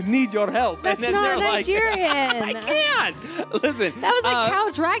do need your help. That's and then not they're like, Nigerian. I can't. Listen. That was like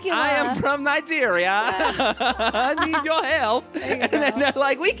Count Dracula. I am from Nigeria. I need your help. you And then go. they're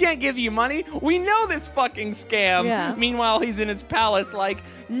like, we can't give you money. We know this fucking scam. Yeah. Meanwhile, he's in his palace like,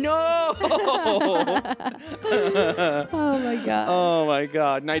 no. Oh my god. Oh my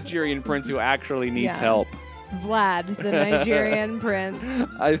God, Nigerian prince who actually needs Yeah. help. Vlad, the Nigerian prince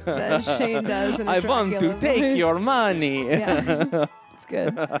that Shane does in a I want to Dracula take voice. your money. Yeah. It's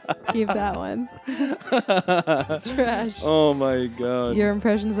good. Keep that one. Trash. Oh my God. Your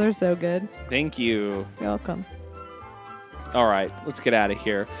impressions are so good. Thank you. You're welcome. All right, let's get out of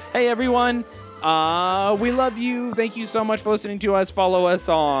here. Hey everyone, we love you. Thank you so much for listening to us. Follow us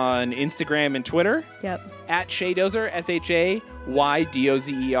on Instagram and Twitter Yep. at Shaydozer, SHAYDOZER.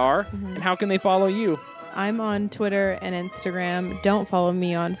 Mm-hmm. And how can they follow you? I'm on Twitter and Instagram. Don't follow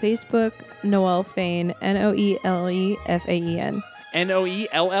me on Facebook. Noelle Fain, NOELEFAEN.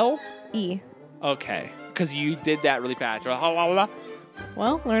 NOELL? E. Okay, because you did that really fast.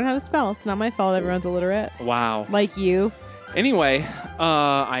 Well, learn how to spell. It's not my fault everyone's illiterate. Wow. Like you. Anyway,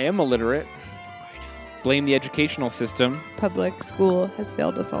 I am illiterate. Blame the educational system. Public school has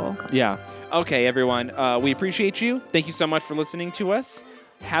failed us all. Yeah. Okay, everyone. We appreciate you. Thank you so much for listening to us.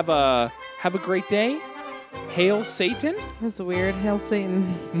 Have a great day. Hail Satan. That's weird. Hail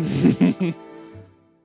Satan.